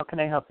 How can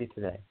I help you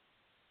today?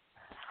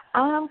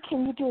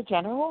 Can you do a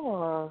general,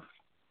 or?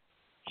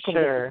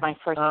 Sure. This is my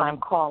first time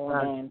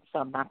calling in, so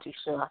I'm not too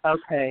sure.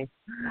 Okay.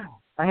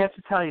 I have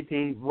to tell you,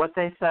 Dee, what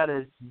they said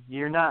is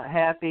you're not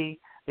happy.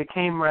 It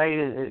came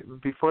right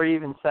before you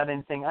even said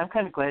anything. I'm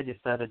kind of glad you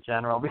said a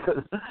general,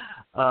 because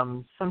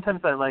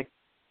sometimes I like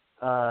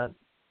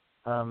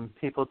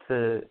people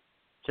to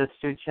just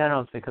do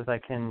generals because I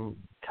can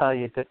tell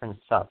you different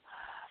stuff.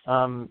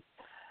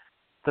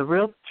 The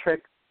real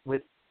trick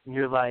with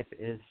your life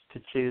is to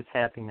choose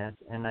happiness,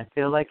 and I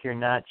feel like you're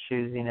not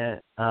choosing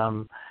it.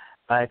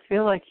 I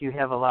feel like you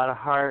have a lot of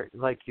heart,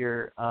 like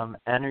your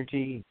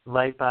energy,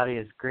 light body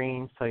is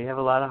green, so you have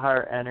a lot of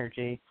heart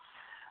energy.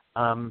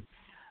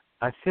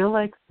 I feel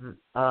like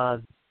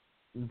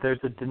there's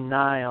a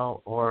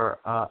denial or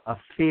a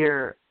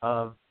fear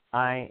of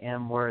I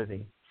am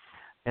worthy.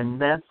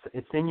 And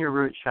it's in your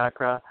root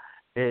chakra.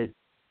 And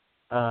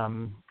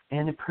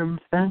it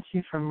prevents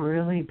you from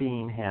really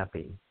being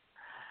happy.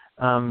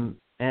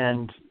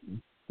 And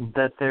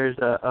that there's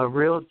a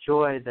real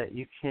joy that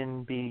you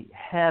can be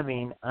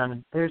having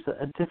there's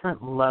a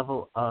different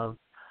level of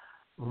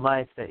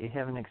life that you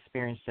haven't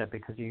experienced yet,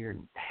 because you've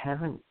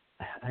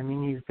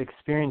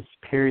experienced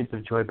periods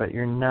of joy, but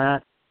you're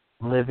not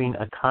living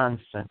a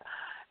constant.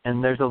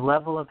 And there's a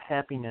level of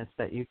happiness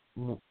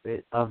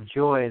of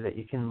joy that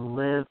you can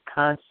live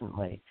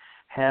constantly,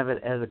 have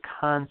it as a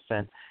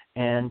constant,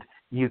 and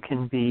you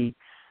can be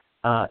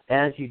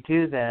as you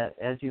do that,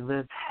 as you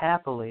live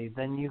happily,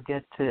 then you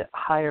get to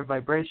higher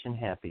vibration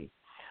happy.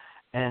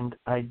 And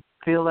I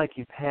feel like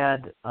you've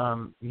had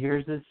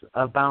yours is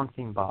a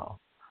bouncing ball.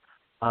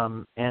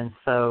 And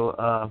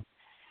so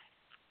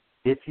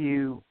if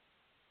you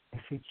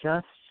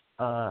just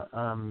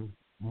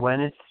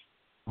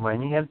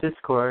when you have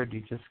discord,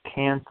 you just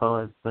cancel.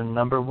 It's the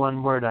number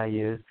one word I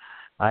use.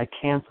 I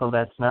cancel.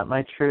 That's not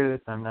my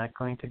truth. I'm not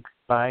going to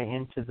buy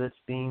into this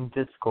being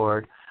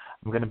discord.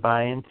 I'm going to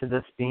buy into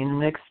this being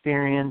an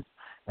experience,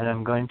 and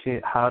I'm going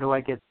to, how do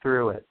I get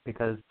through it?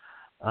 Because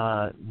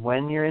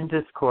when you're in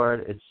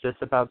discord, it's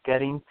just about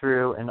getting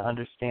through and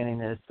understanding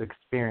that it's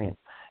experience.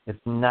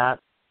 It's not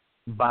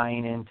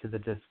buying into the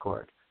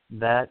discord.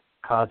 That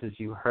causes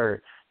you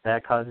hurt.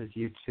 That causes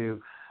you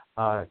to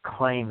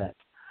claim it.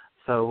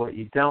 So what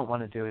you don't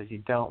want to do is you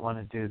don't want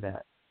to do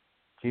that.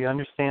 Do you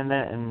understand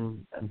that,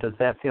 and does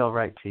that feel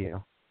right to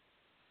you?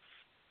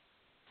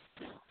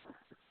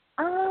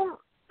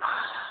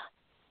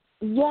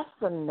 Yes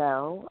and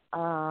no.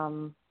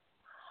 As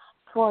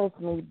far as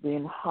me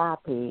being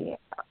happy,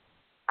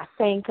 I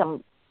think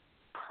I'm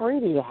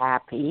pretty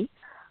happy.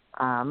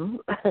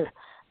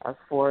 As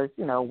far as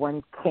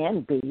one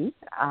can be,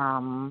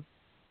 I'm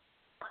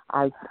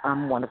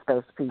one of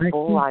those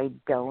people. I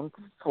don't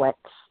sweat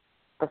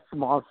the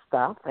small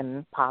stuff,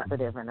 and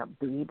positive and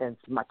upbeat as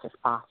much as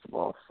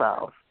possible.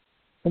 So,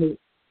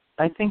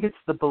 I think it's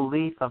the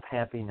belief of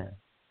happiness.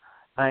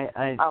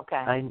 I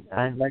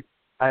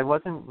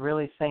wasn't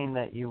really saying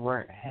that you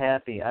weren't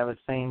happy. I was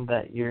saying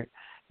that you're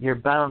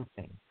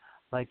bouncing,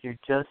 like you're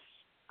just.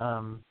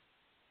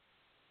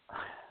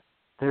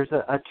 There's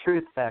a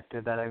truth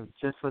factor that I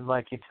just would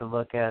like you to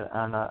look at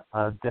on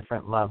a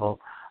different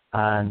level,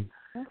 on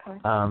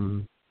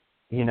the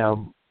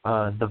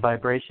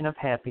vibration of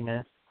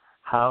happiness,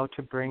 how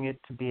to bring it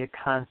to be a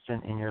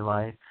constant in your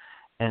life,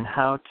 and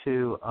how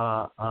to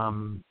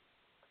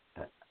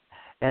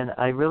and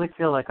I really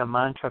feel like a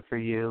mantra for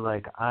you,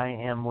 like I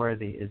am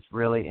worthy, is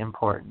really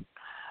important.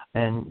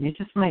 And you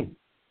just may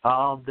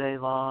all day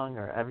long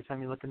or every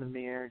time you look in the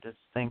mirror, just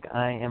think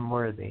I am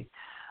worthy.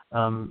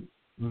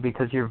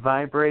 Because your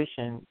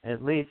vibration,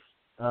 at least,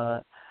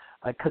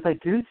 because I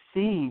do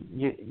see,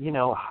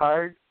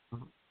 hard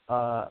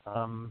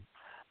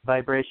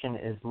vibration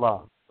is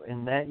love.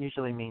 And that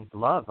usually means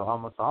love,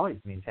 almost always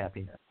means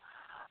happiness.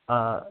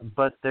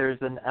 But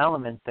there's an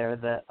element there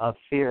of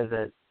fear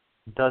that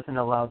doesn't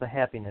allow the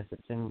happiness.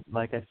 It's in,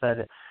 like I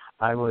said,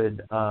 I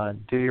would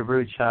do your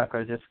root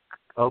chakra, just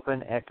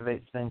open,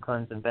 activate, spin,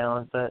 cleanse, and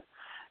balance it,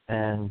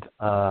 and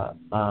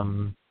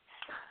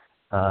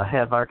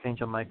have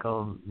Archangel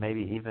Michael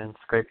maybe even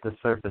scrape the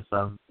surface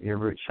of your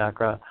root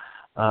chakra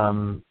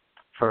so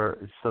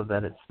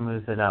that it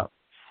smooths it out.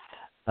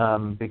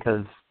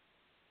 Because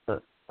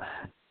did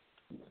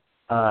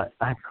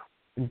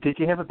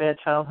you have a bad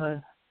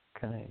childhood?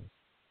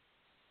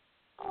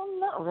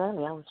 Not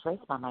really. I was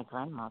raised by my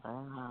grandmother.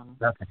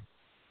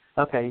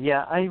 Okay.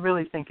 Yeah, I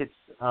really think it's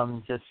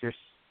just your.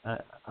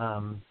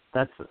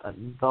 That's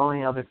the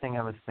only other thing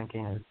I was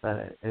thinking is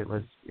that it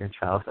was your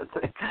childhood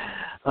thing.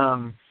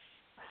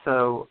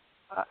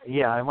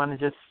 I want to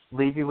just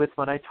leave you with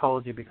what I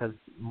told you, because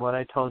what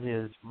I told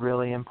you is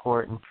really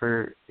important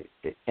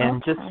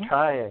just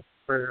try it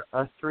for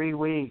 3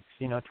 weeks.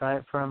 Try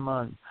it for a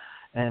month,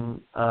 and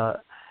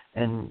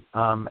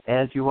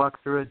as you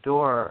walk through a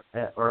door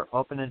or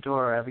open a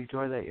door, every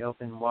door that you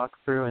open, walk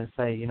through and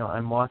say,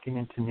 I'm walking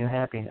into new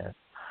happiness.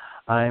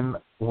 I'm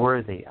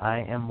worthy. I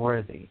am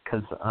worthy,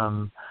 because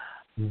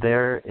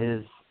there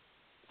is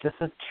just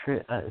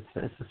it's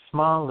a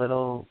small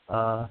little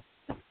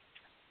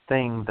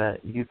thing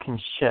that you can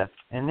shift,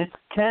 and it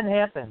can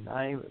happen.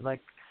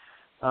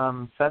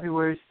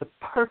 February is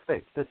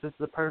this is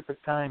the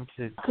perfect time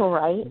to.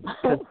 Right.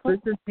 This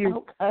is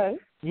your,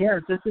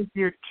 this is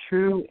your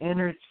true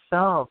inner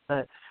self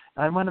that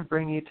I want to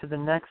bring you to the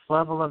next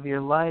level of your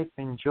life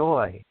in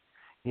joy,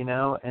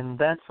 and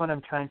that's what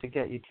I'm trying to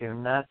get you to,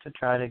 not to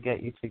try to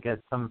get you to get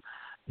some,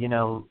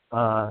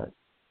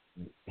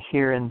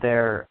 here and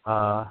there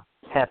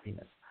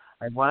happiness.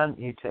 I want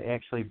you to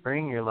actually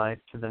bring your life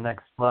to the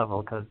next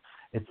level, because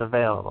it's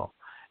available.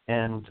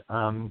 And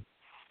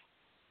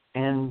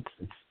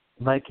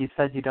like you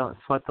said, you don't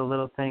sweat the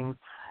little things.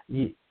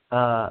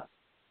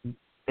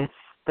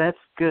 That's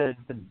good,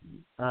 but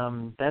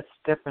that's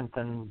different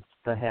than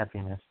the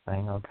happiness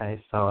thing.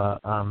 Okay, so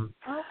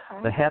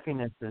the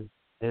happiness is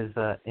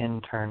an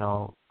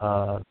internal,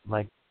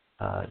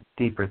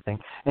 deeper thing.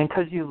 And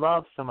because you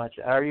love so much,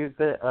 are you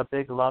a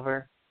big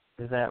lover?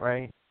 Is that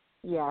right?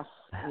 Yes.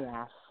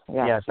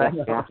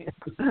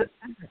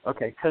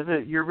 Okay, because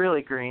you're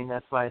really green.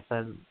 That's why I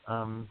said,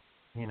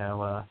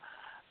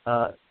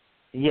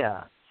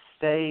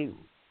 stay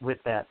with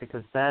that,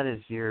 because that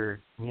is your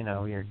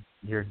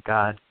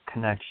God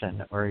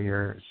connection or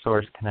your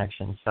source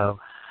connection. So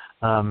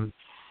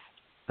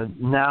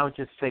now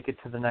just take it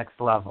to the next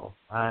level.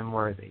 I'm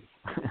worthy,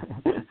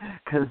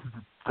 because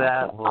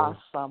that will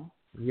awesome.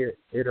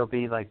 It'll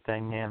be like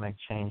dynamic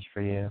change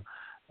for you.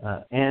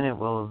 and it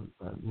will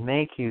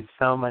make you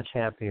so much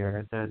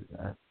happier.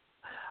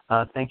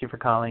 Thank you for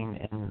calling,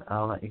 and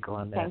I'll let you go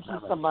on that. Thank you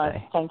so much.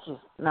 Thank you.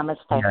 Namaste.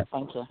 Yeah.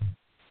 Thank you.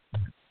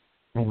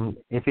 And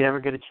if you ever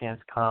get a chance,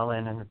 call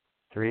in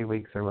 3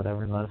 weeks or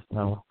whatever, let us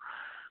know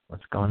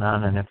what's going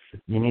on. And if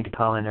you need to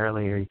call in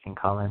earlier, you can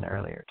call in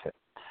earlier, too.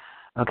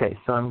 Okay,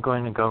 so I'm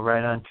going to go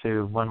right on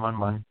to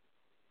 111.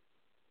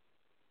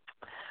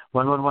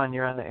 111,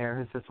 you're on the air.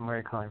 Who's this and where are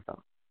you calling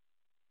from?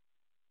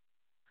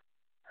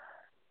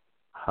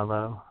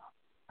 Hello?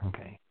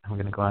 Okay, I'm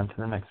going to go on to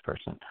the next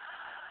person.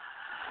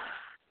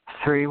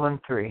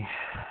 313.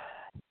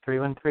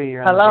 313,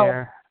 you're on the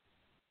air.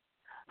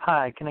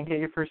 Hi, can I get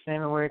your first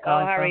name and where you're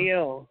calling from? How are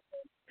you?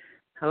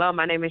 Hello,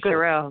 my name is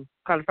Sherelle,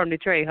 calling from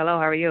Detroit. Hello,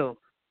 how are you?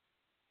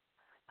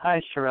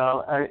 Hi,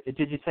 Sherelle.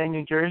 Did you say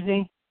New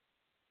Jersey?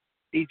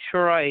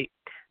 Detroit.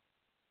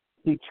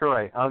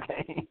 Detroit,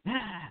 okay.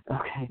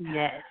 Okay.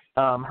 Yes.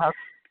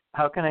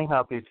 How can I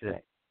help you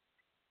today?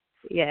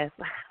 Yes.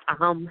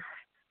 I'm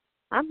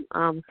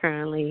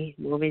currently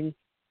moving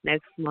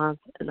next month,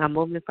 and I'm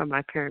moving from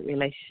my current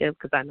relationship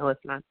because I know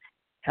it's not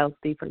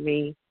healthy for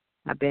me.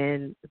 I've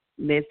been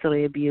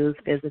mentally abused,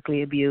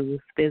 physically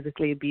abused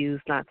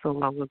not so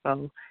long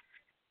ago.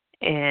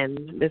 And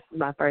this is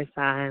my first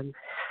time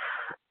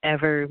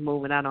ever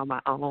moving out on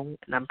my own,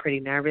 and I'm pretty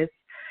nervous.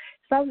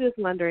 So I was just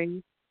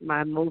wondering,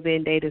 my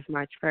move-in date is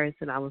March 1st,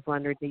 and I was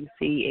wondering, do you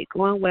see it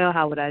going well?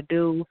 How would I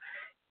do?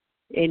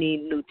 Any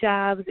new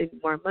jobs, any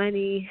more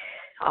money?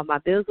 All my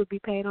bills will be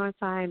paid on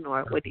time,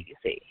 or what do you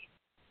see?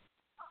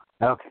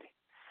 Okay.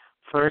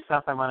 First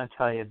off, I want to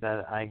tell you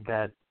that I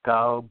got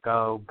go.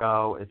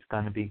 It's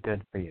going to be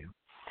good for you.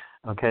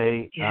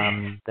 Okay?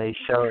 They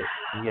showed,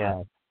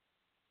 yeah.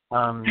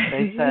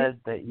 They said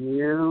that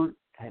you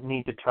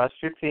need to trust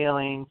your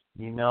feelings.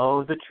 You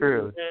know the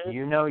truth. Mm-hmm.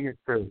 You know your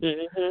truth.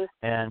 Mm-hmm.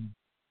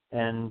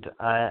 And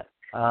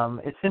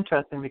it's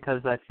interesting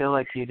because I feel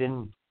like you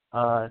didn't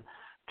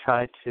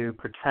try to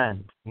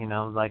pretend,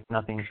 like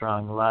nothing's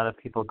wrong. A lot of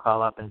people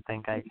call up and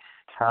think I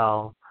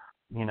tell,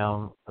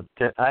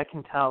 I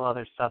can tell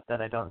other stuff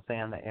that I don't say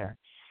on the air.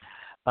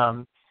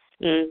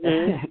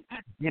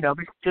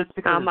 Just because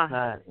it's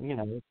not,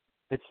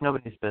 it's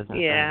nobody's business.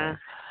 Yeah.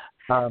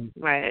 Anyway.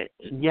 Right.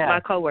 Yeah.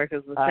 My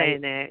coworkers were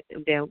saying that.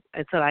 And then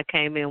until I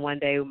came in one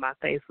day, my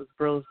face was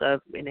bruised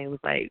up, and they was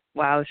like,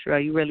 "Wow,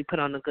 Sherelle, you really put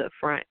on a good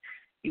front.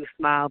 You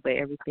smile, but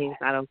everything's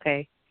not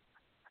okay."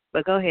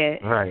 But go ahead.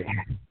 Right.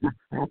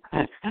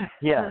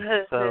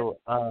 Yeah. So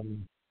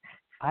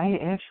I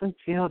actually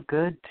feel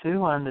good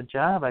too on the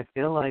job. I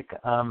feel like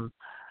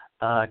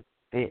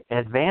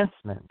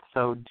advancement.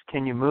 So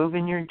can you move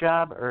in your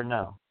job or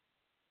no?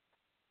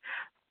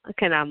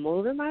 Can I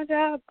move in my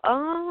job?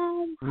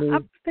 I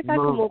think I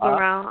can move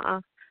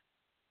around.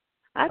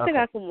 I think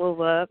I can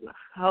move up.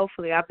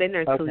 Hopefully, I've been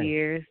there 2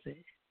 years.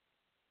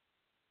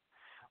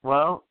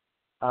 Well,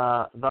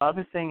 the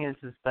other thing is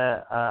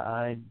that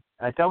I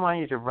don't want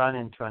you to run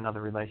into another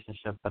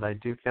relationship, but I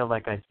do feel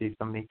like I see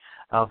somebody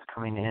else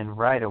coming in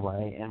right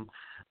away, and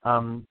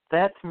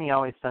that to me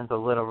always sends a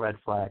little red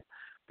flag,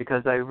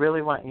 because I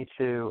really want you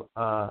to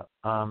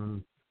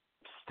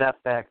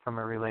step back from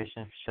a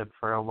relationship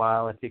for a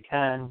while if you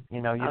can.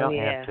 You don't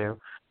have to.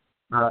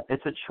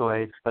 It's a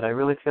choice, but I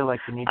really feel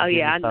like you need to give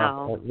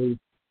yourself at least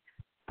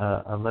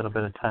a little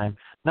bit of time.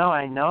 No,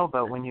 I know,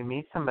 but when you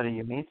meet somebody,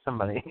 you meet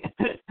somebody.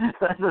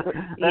 that's the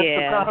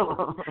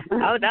problem.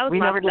 That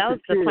was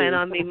the plan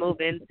on me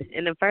moving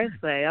in the first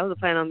place. That was the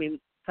plan on me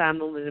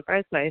moving in the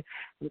first place.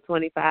 I'm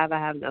 25. I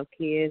have no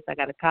kids. I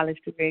got a college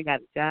degree.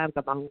 Got a job.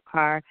 Got my own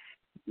car.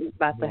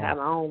 About to have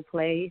my own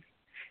place.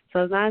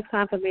 So now it's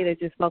time for me to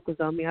just focus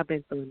on me. I've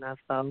been through enough,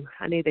 so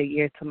I need a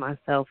year to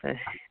myself and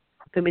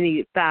for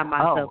me to find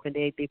myself and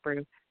dig deeper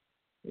and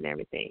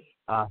everything.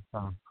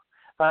 Awesome.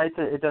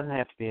 It doesn't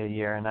have to be a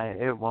year, and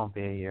it won't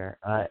be a year.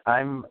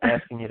 I'm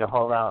asking you to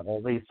hold out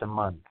at least a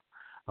month,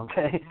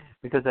 okay?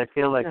 Because I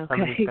feel like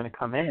somebody's going to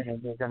come in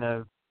and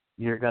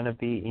you're gonna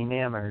be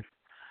enamored,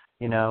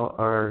 we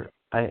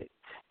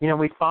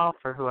fall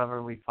for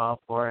whoever we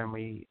fall for, and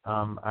we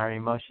our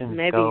emotions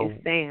Maybe go.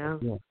 It's Sam.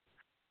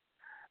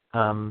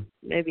 Yeah.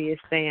 Maybe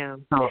it's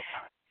Sam. Okay.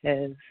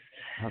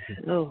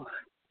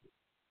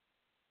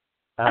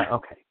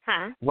 Okay.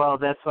 Huh? Well,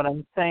 that's what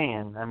I'm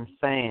saying.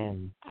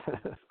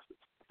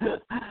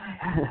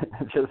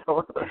 Just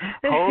hold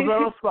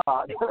those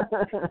thoughts.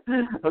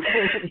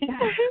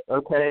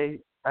 Okay.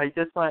 I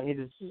just want you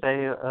to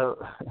say,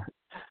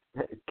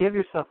 give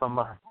yourself a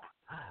month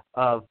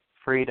of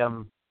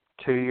freedom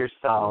to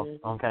yourself.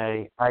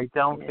 Okay. I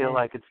don't feel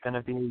like it's going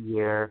to be a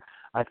year.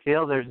 I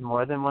feel there's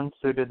more than one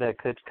suitor that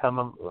could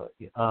come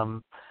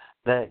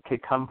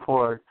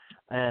forward,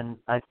 and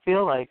I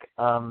feel like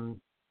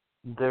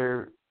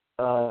they're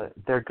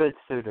good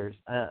suitors.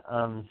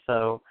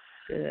 So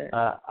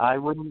I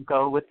wouldn't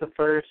go with the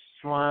first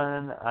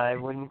one. I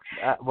wouldn't.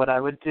 What I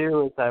would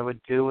do is I would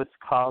do what's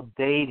called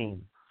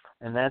dating,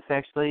 and that's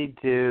actually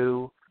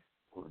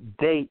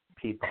date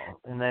people,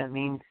 and that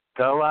means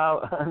go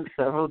out on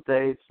several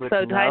dates with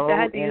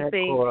how do you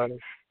think?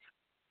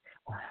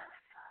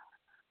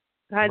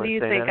 how do What, you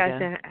say think that I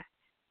again? should?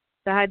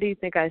 So how do you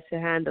think I should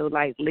handle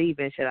like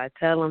leaving? Should I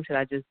tell him? Should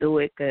I just do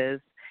it? Cause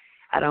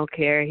I don't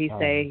care. He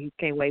say he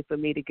can't wait for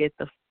me to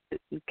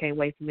he can't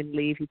wait for me to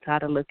leave. He's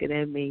tired of looking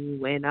at me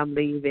when I'm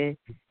leaving.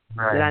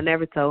 Right. But I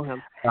never told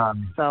him.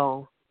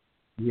 So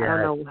Yeah, I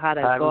don't know how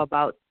to go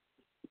about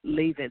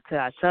leaving. Should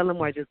I tell him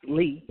or just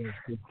leave?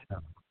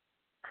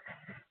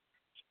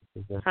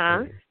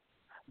 Huh?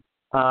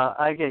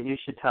 I get you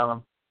should tell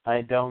him.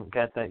 I don't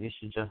get that you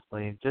should just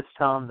leave. Just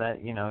tell him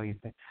that,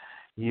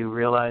 you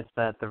realize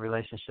that the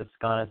relationship's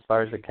gone as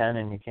far as it can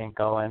and you can't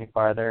go any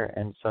farther,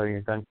 and so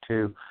you're going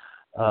to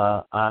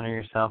honor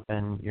yourself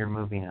and you're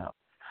moving out.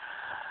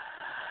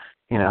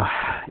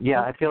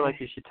 Yeah, I feel like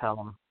you should tell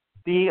him.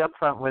 Be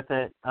upfront with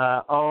it.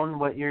 Own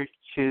what you're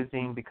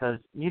choosing, because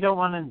you don't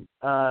want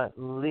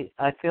to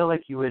I feel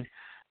like you would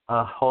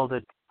hold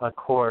a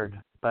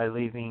cord by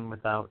leaving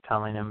without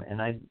telling him.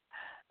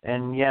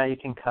 And yeah, you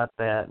can cut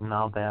that and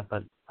all that,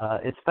 but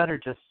it's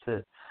better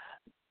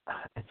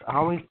it's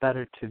always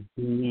better to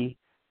be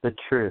the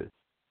truth.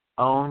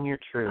 Own your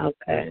truth. Okay.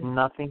 There's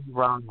nothing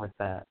wrong with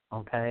that,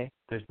 okay?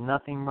 There's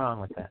nothing wrong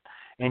with that.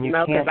 And you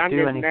No, can't I'm do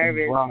just anything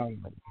nervous. wrong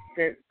with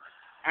it.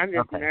 I'm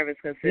just Okay. nervous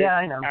because Yeah,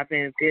 I know. I've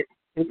been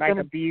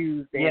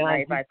abused,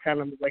 and if I tell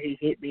him what he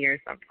hit me or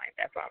something like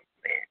that, that's what I'm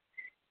saying.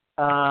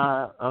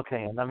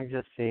 Okay, let me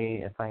just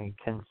see if I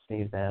can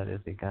see that.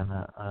 Is he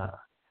gonna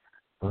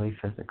really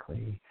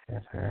physically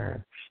hit her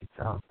if she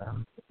tells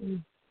him?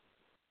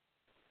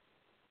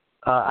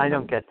 I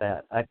don't get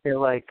that. I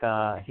feel like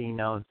he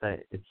knows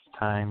that it's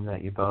time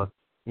that you both,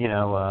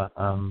 go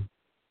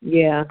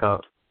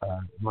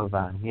move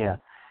on. Yeah.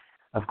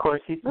 Of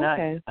course, he's not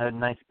a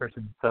nice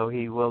person, so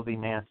he will be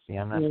nasty.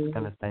 I'm not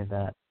going to say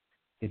that.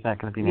 He's not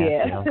going to be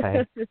nasty,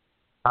 okay?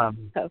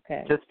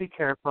 Okay. Just be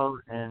careful,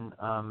 and,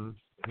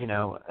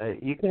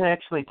 you can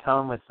actually tell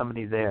him with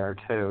somebody there,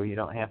 too. You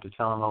don't have to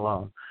tell him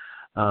alone.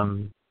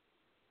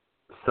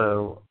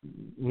 So,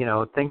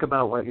 think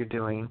about what you're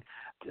doing.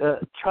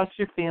 Trust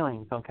your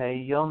feelings, okay?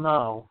 You'll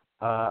know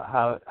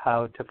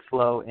how to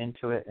flow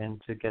into it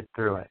and to get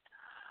through it.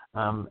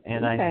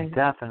 And I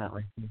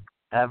definitely think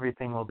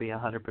everything will be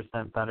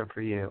 100% better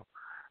for you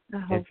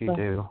if you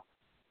do.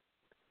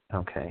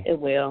 Okay. It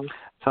will.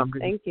 So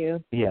Thank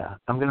you. Yeah,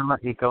 I'm going to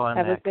let you go on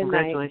Have that. A good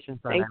Congratulations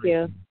night. on Thank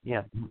everything. you.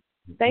 Yeah.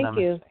 Thank Namaste.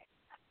 you.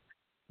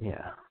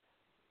 Yeah.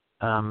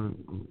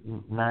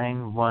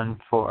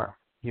 914.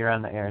 You're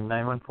on the air.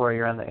 914,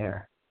 you're on the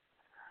air.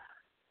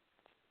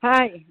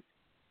 Hi.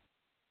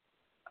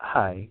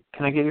 Hi.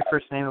 Can I get your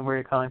first name and where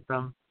you're calling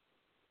from?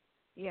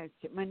 Yes,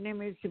 my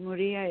name is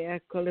Maria. I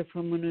call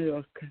from New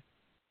York.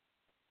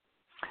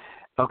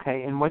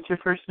 Okay, and what's your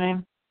first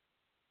name?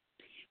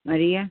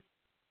 Maria?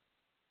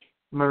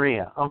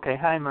 Maria. Okay,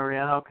 hi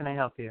Maria. How can I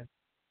help you?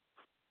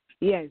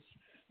 Yes.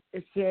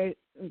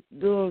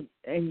 Do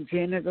a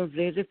general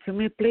read for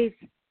me, please?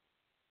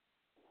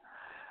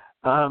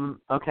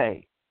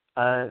 Okay.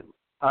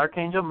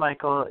 Archangel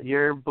Michael,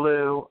 you're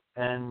blue,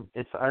 and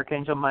it's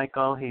Archangel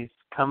Michael. He's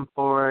come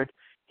forward.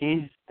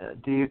 Do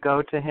you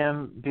go to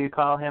him? Do you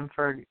call him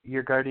for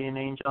your guardian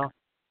angel?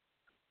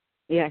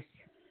 Yes.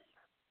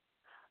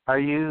 Are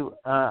you,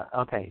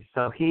 okay,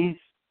 so he's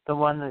the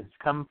one that's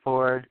come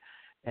forward,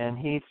 and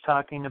he's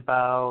talking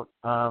about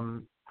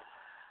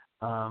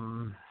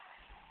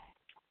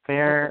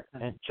fair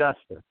and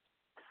justice.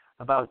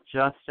 About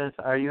justice.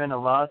 Are you in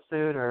a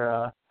lawsuit,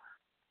 or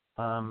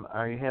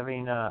are you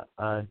having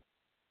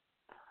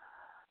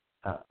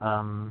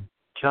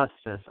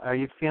justice? Are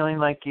you feeling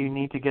like you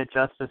need to get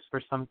justice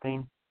for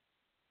something?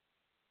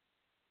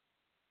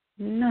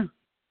 No.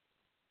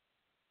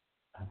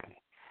 Okay.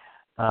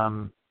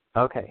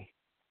 Okay.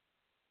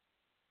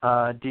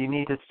 Do you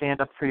need to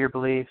stand up for your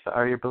beliefs?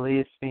 Are your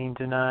beliefs being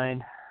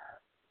denied?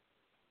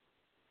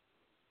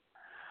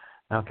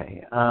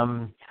 Okay.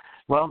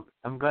 Well,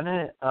 I'm going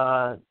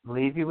to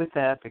leave you with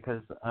that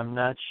because I'm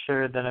not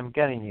sure that I'm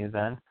getting you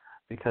then,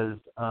 because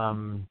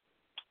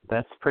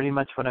that's pretty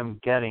much what I'm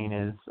getting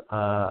is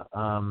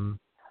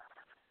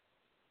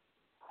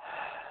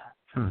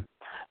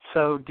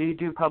So do you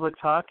do public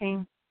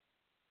talking?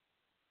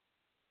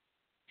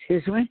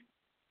 Excuse me?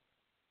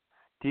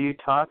 Do you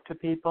talk to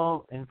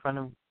people in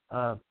front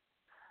of,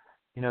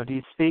 do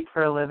you speak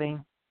for a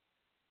living?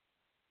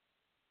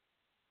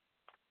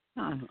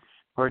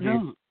 Or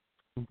do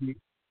you,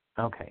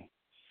 okay.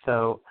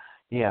 So,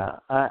 yeah,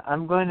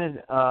 I'm going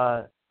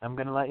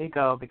to let you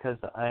go because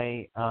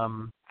I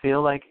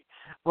feel like,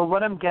 well,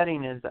 what I'm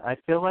getting is I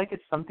feel like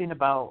it's something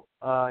about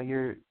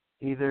you're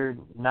either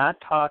not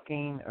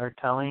talking or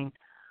telling,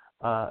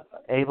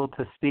 able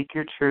to speak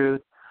your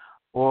truth,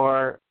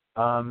 or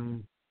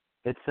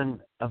it's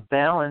a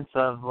balance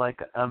of like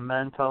a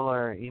mental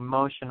or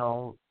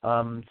emotional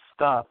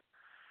stuff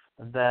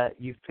that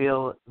you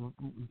feel.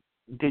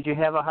 Did you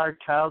have a hard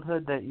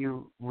childhood that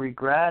you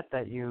regret,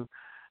 that you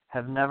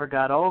have never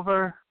got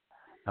over?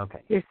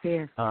 Okay. Yes.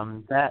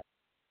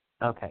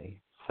 Okay.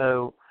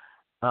 So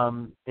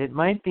it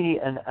might be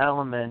an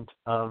element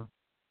of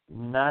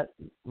not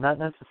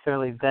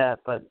necessarily that,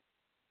 but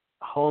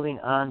holding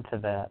on to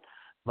that.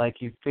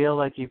 like you feel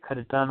like you could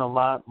have done a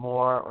lot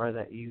more, or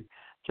that you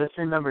just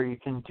remember you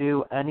can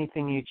do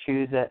anything you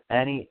choose at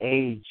any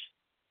age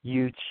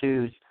you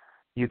choose.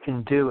 You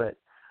can do it.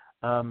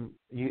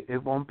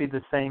 It won't be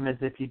the same as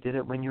if you did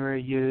it when you were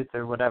a youth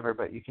or whatever,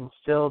 but you can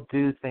still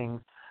do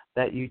things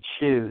that you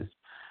choose.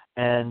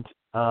 And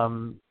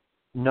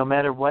no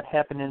matter what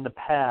happened in the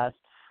past,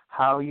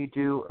 how you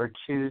do or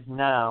choose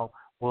now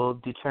will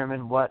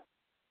determine what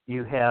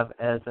you have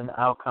as an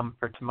outcome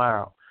for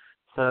tomorrow.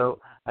 So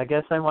I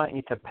guess I want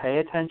you to pay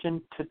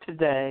attention to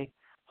today,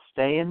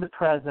 stay in the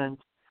present,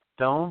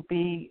 don't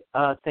be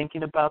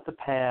thinking about the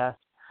past,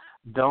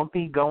 don't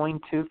be going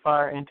too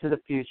far into the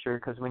future,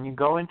 because when you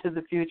go into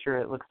the future,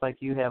 it looks like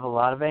you have a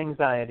lot of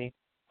anxiety.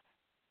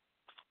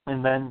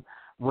 And then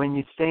when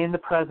you stay in the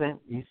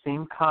present, you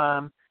seem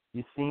calm,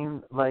 you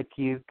seem like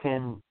you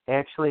can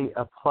actually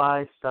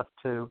apply stuff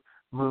to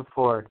move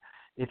forward.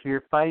 If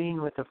you're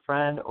fighting with a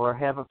friend or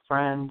have a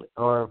friend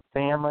or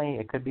family,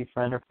 it could be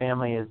friend or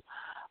family, is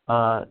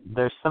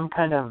there's some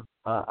kind of,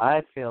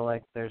 I feel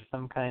like there's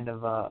some kind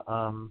of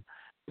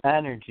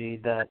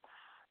energy that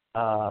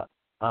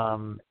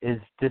is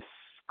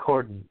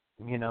discordant.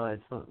 You know,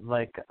 it's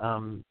like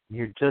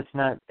you're just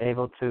not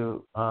able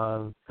to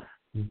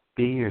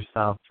be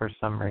yourself for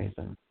some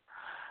reason.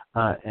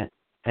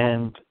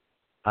 And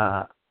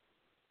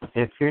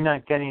if you're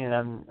not getting it,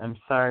 I'm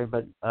sorry,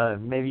 but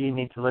maybe you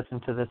need to listen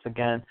to this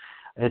again.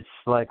 It's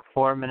like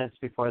 4 minutes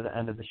before the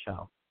end of the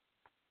show.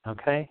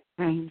 Okay?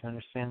 Do you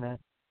understand that?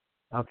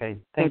 Okay.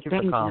 Thank you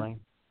for calling.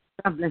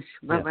 God bless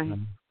you. Bye-bye.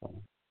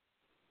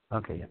 Yeah,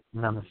 okay, yeah.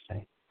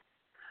 Namaste.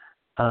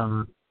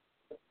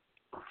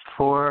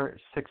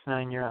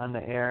 469, you're on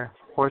the air.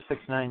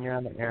 469, you're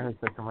on the air. Who's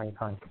this and where are you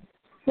calling?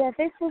 Yeah,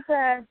 this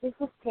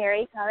is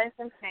Terry calling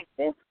from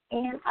Texas,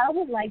 and I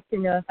would like to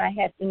know if I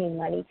have any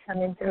money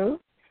coming through.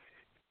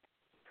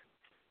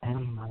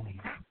 Any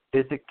money?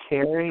 Is it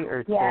Carrie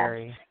or Yeah.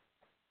 Terry?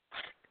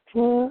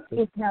 No,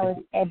 it's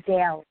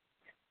Adele.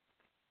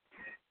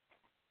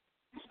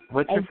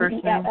 What's your first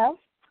name?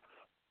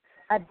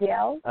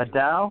 Adele.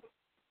 Adele?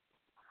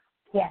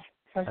 Yes.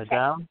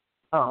 Adele?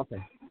 Oh,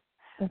 okay.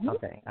 Mm-hmm.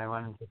 Okay, I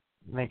wanted to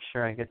make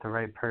sure I get the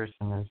right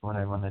person is what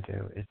I want to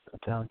do. Is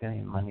Adele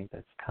getting money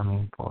that's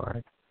coming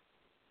forward?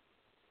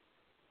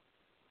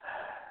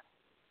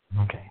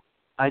 Okay.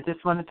 I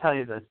just want to tell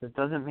you this. It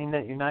doesn't mean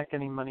that you're not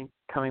getting money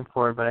coming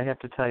forward, but I have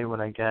to tell you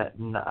what I get,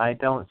 and I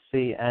don't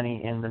see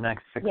any in the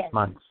next 6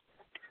 months.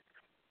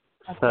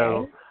 Okay.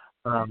 So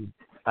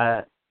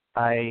I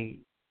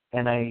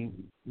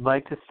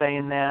like to stay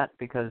in that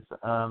because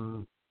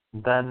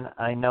then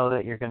I know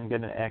that you're going to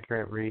get an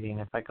accurate reading.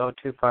 If I go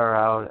too far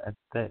out,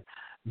 the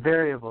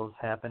variables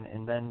happen,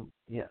 and then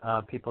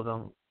people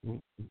don't.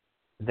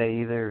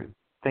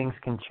 Things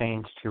can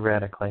change too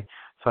radically.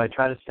 So I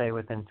try to stay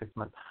within 6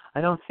 months.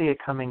 I don't see it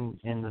coming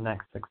in the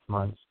next 6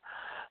 months.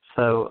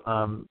 So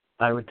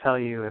I would tell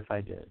you if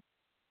I did.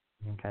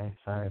 Okay,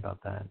 sorry about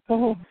that.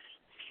 Mm-hmm.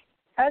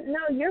 No,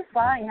 you're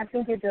fine. I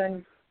think you're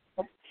doing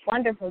a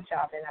wonderful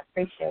job, and I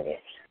appreciate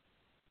it.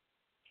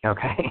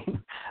 Okay.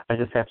 I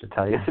just have to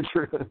tell you the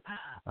truth,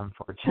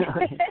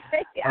 unfortunately.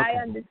 I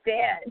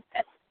understand.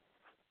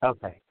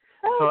 Okay.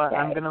 So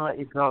I'm going to let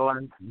you go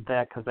on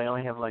that because I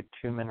only have like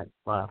 2 minutes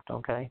left,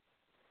 okay?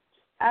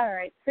 All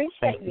right.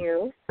 Appreciate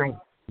you.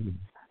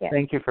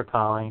 Thank you for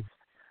calling.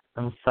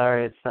 I'm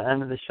sorry. It's the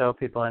end of the show,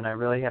 people, and I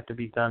really have to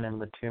be done in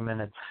the 2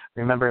 minutes.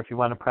 Remember, if you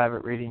want a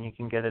private reading, you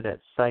can get it at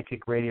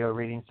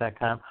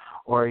psychicradioreadings.com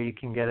or you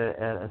can get it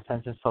at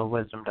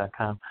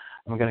ascensionsoulwisdom.com.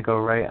 I'm going to go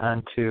right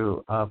on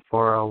to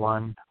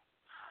 401.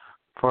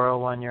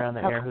 401, you're on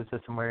the air. Who's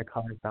this and where are you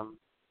calling from?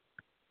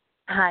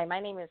 Hi, my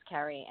name is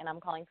Carrie, and I'm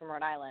calling from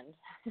Rhode Island.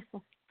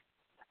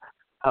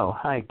 Oh,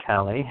 hi,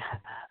 Kelly.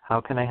 How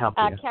can I help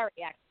you? Carrie,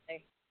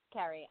 actually.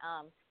 Carrie.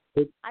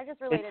 I just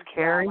related to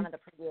Carrie? one of the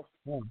previous.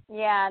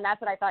 Yeah, and that's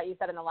what I thought you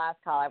said in the last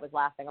call. I was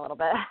laughing a little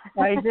bit.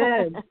 I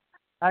did.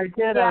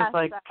 Yeah, I was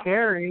like, so.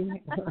 Carrie.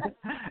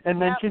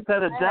 And then she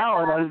said Adele,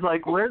 and I was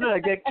like, where did I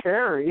get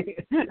Carrie?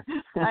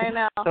 I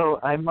know. So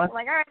I must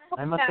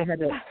have had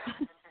to.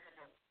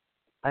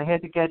 I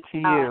had to get to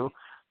you.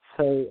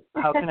 So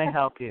how can I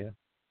help you?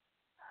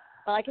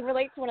 Well, I can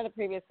relate to one of the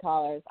previous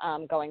callers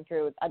going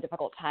through a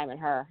difficult time in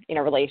her,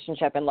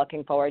 relationship and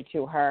looking forward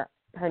to her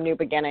new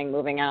beginning,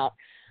 moving out.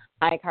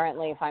 I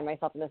currently find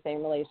myself in the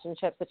same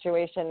relationship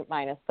situation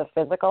minus the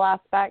physical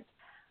aspect,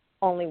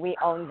 only we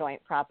own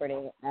joint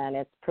property, and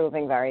it's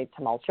proving very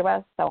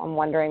tumultuous. So I'm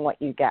wondering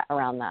what you get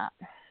around that.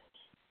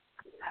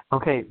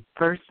 Okay,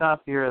 first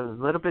off, you're a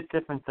little bit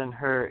different than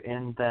her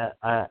in that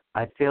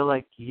I feel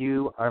like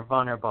you are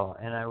vulnerable,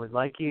 and I would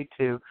like you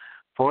to,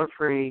 for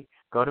free,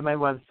 go to my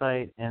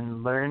website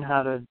and learn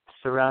how to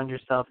surround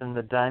yourself in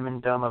the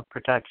Diamond Dome of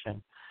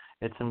Protection.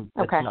 It's an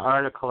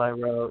article I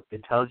wrote.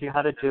 It tells you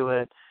how to do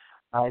it.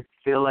 I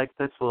feel like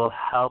this will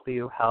help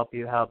you.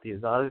 The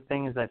other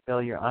thing is I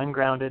feel you're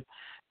ungrounded,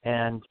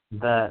 and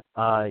that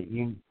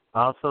you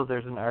also,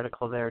 there's an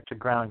article there to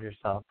ground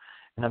yourself.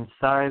 And I'm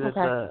sorry that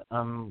the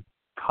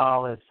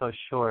call is so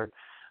short.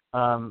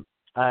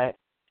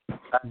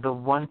 The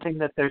one thing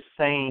that they're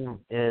saying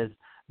is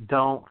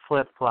don't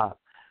flip-flop.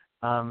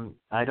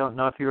 I don't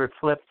know if you were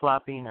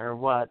flip-flopping or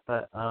what,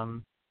 but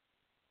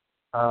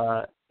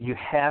you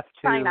have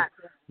Trying to not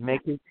to.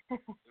 make it.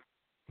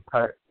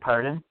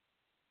 Pardon?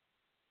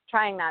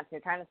 Trying not to.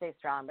 Trying to stay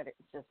strong, but it's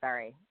just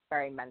very,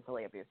 very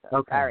mentally abusive.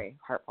 Okay. Very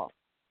hurtful.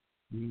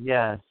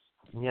 Yes,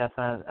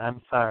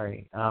 I'm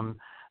sorry.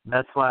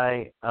 That's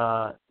why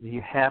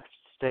you have to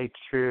stay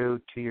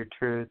true to your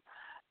truth,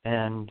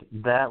 and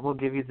that will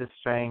give you the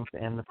strength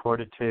and the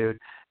fortitude,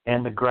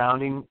 and the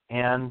grounding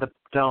and the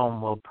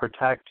dome will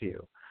protect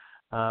you.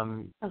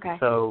 Okay.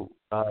 So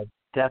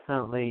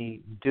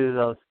definitely do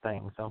those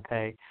things,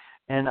 okay?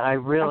 And I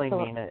really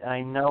mean it.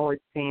 I know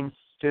it seems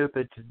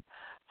stupid to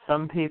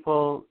some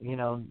people,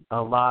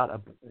 a lot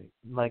of,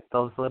 like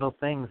those little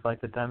things, like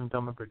the Diamond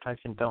Dome of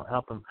Protection, don't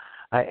help them.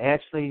 I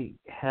actually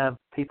have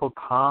people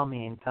call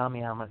me and tell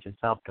me how much it's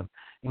helped them,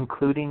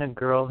 including a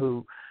girl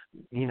who,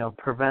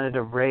 prevented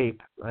a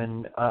rape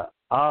and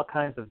all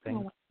kinds of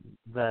things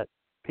that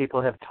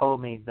people have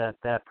told me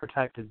that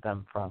protected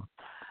them from.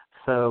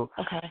 So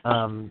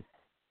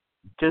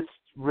just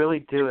really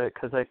do it,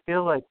 because I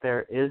feel like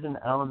there is an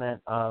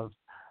element of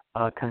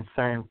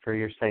concern for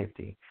your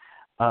safety.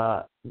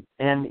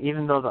 And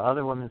even though the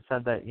other woman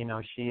said that,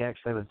 she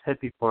actually was hit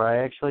before,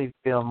 I actually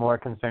feel more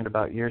concerned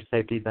about your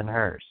safety than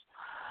hers.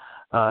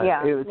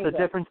 It was a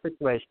different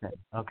situation,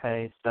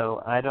 okay?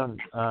 So I don't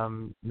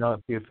know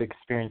if you've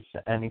experienced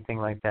anything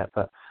like that,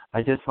 but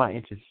I just want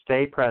you to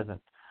stay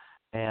present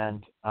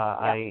and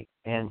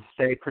and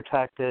stay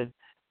protected,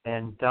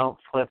 and don't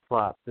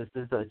flip-flop. This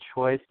is a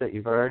choice that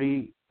you've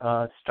already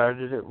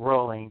started it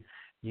rolling.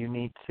 You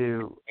need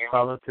to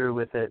follow through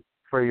with it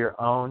for your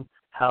own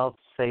health,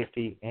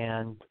 safety,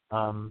 and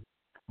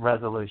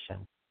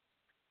resolution.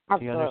 Absolutely.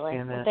 Do you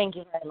understand that? Well, thank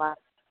you very much.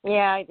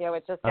 Yeah, I do.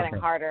 It's just getting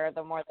harder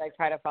the more that I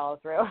try to follow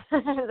through.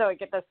 So we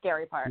get the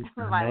scary part.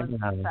 Violence.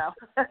 So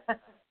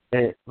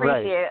appreciate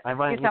it.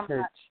 Thank you so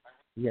much.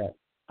 Yeah.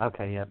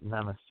 Okay. Yeah.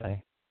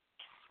 Namaste.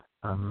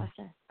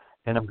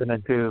 And I'm going to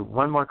do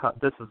one more call.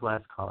 This is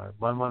last caller.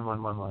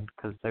 11111,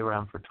 because they were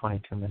on for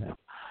 22 minutes.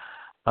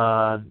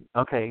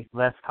 Okay.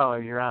 Last caller.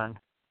 You're on.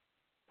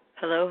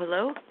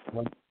 Hello.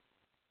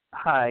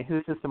 Hi.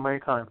 Who's this and where are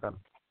you calling from?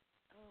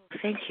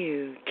 Thank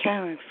you.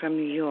 Karen from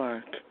New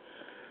York.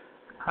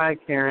 Hi,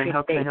 Karen.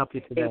 How can I help you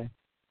today?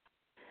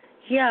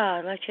 Yeah,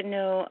 I'd like to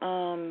know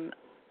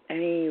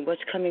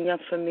what's coming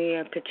up for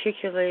me.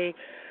 Particularly,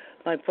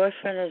 my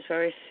boyfriend is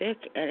very sick,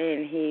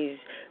 and he's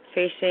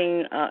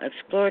facing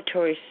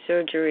exploratory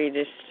surgery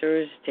this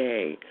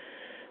Thursday.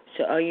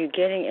 So are you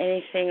getting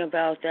anything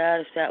about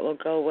that, if that will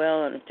go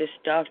well, and if this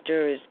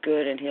doctor is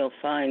good and he'll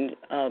find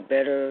a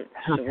better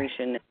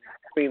solution than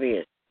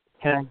previous?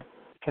 Can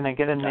I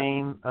get a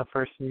name, a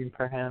first name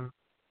for him?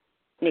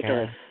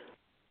 Nicholas.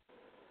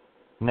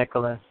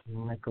 Nicholas.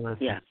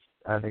 Yeah.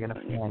 Are they going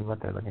to find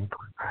what they're looking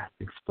for?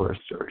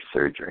 Exploratory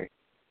surgery.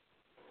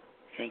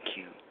 Thank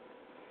you.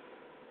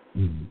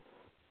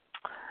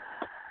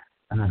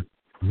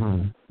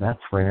 That's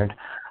weird.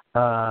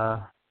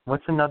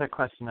 What's another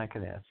question I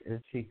could ask?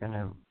 Is he going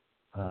to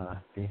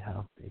be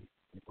healthy?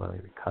 Will he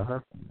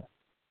recover from this?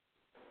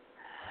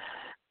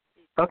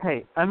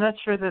 Okay, I'm not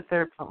sure that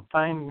they're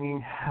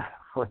finding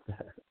what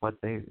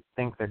they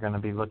think they're going to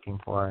be looking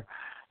for,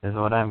 is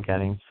what I'm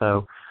getting.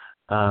 So,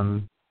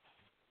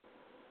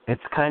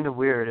 it's kind of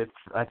weird.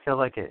 I feel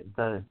like it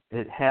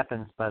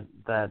happens, but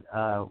that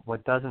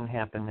what doesn't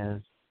happen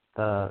is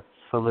the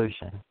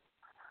solution.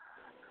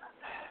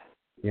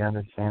 You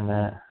understand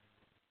that?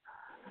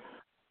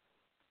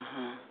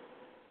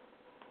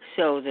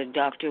 So the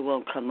doctor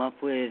won't come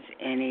up with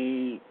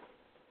any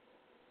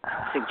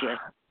suggestions?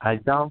 I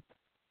don't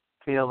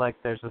feel like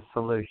there's a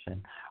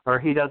solution. Or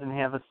he doesn't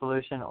have a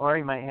solution, or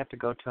he might have to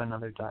go to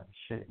another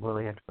doctor. Will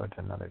he have to go to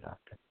another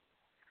doctor?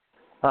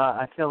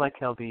 I feel like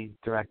he'll be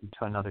directed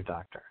to another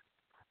doctor.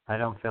 I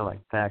don't feel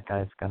like that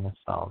guy's going to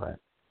solve it.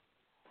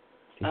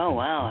 Oh,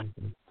 wow.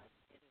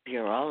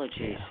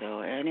 Urology. Yeah. So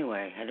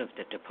anyway, head of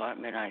the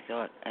department, I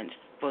thought, and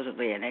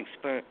supposedly an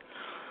expert.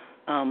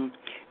 And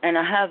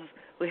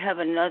we have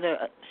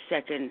another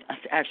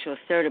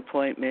third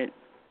appointment,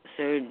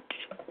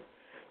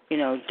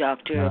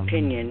 doctor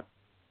opinion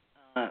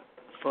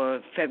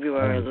for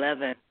February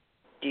 11th.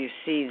 Do you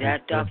see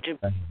that doctor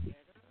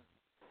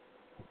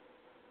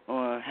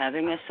or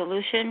having a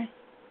solution?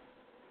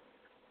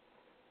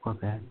 Well,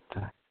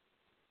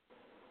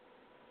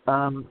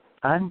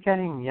 I'm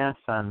getting yes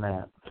on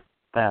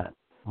that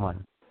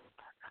one.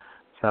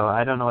 So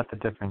I don't know what the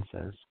difference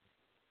is.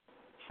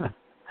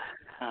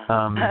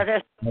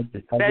 That's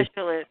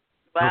specialist.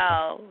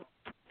 Wow.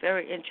 Okay.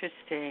 Very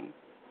interesting.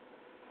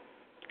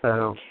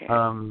 So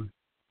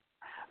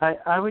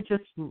I would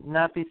just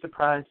not be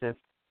surprised if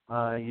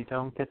you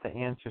don't get the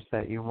answers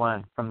that you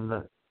want from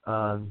the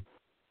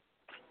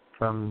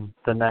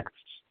next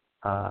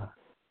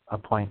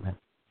appointment.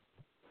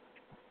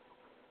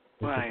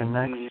 Right.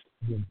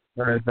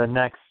 The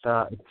next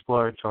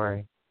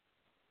exploratory.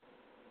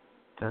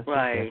 Does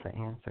right. get the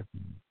answer.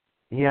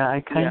 Yeah,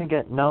 I kind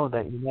of know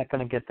that you're not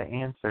going to get the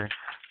answer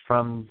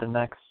from the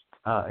next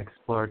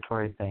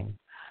exploratory thing.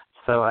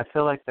 So I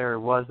feel like there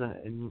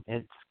wasn't.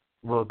 It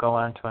will go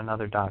on to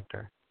another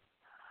doctor.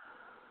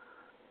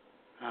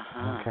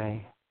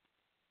 Okay.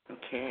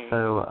 Okay.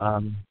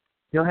 So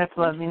you'll have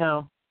to let me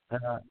know.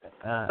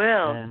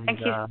 Thank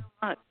you so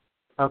much.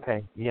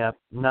 Okay. Yep.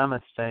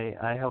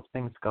 Namaste. I hope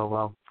things go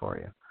well for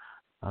you.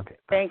 Okay.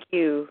 Bye. Thank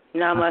you.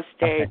 Namaste.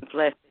 Okay.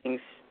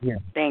 Blessings. Yeah.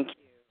 Thank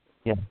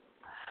you. Yeah.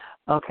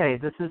 Okay.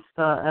 This is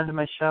the end of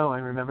my show.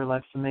 And remember,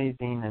 life's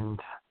amazing. And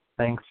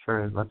thanks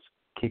for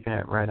keeping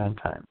it right on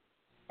time.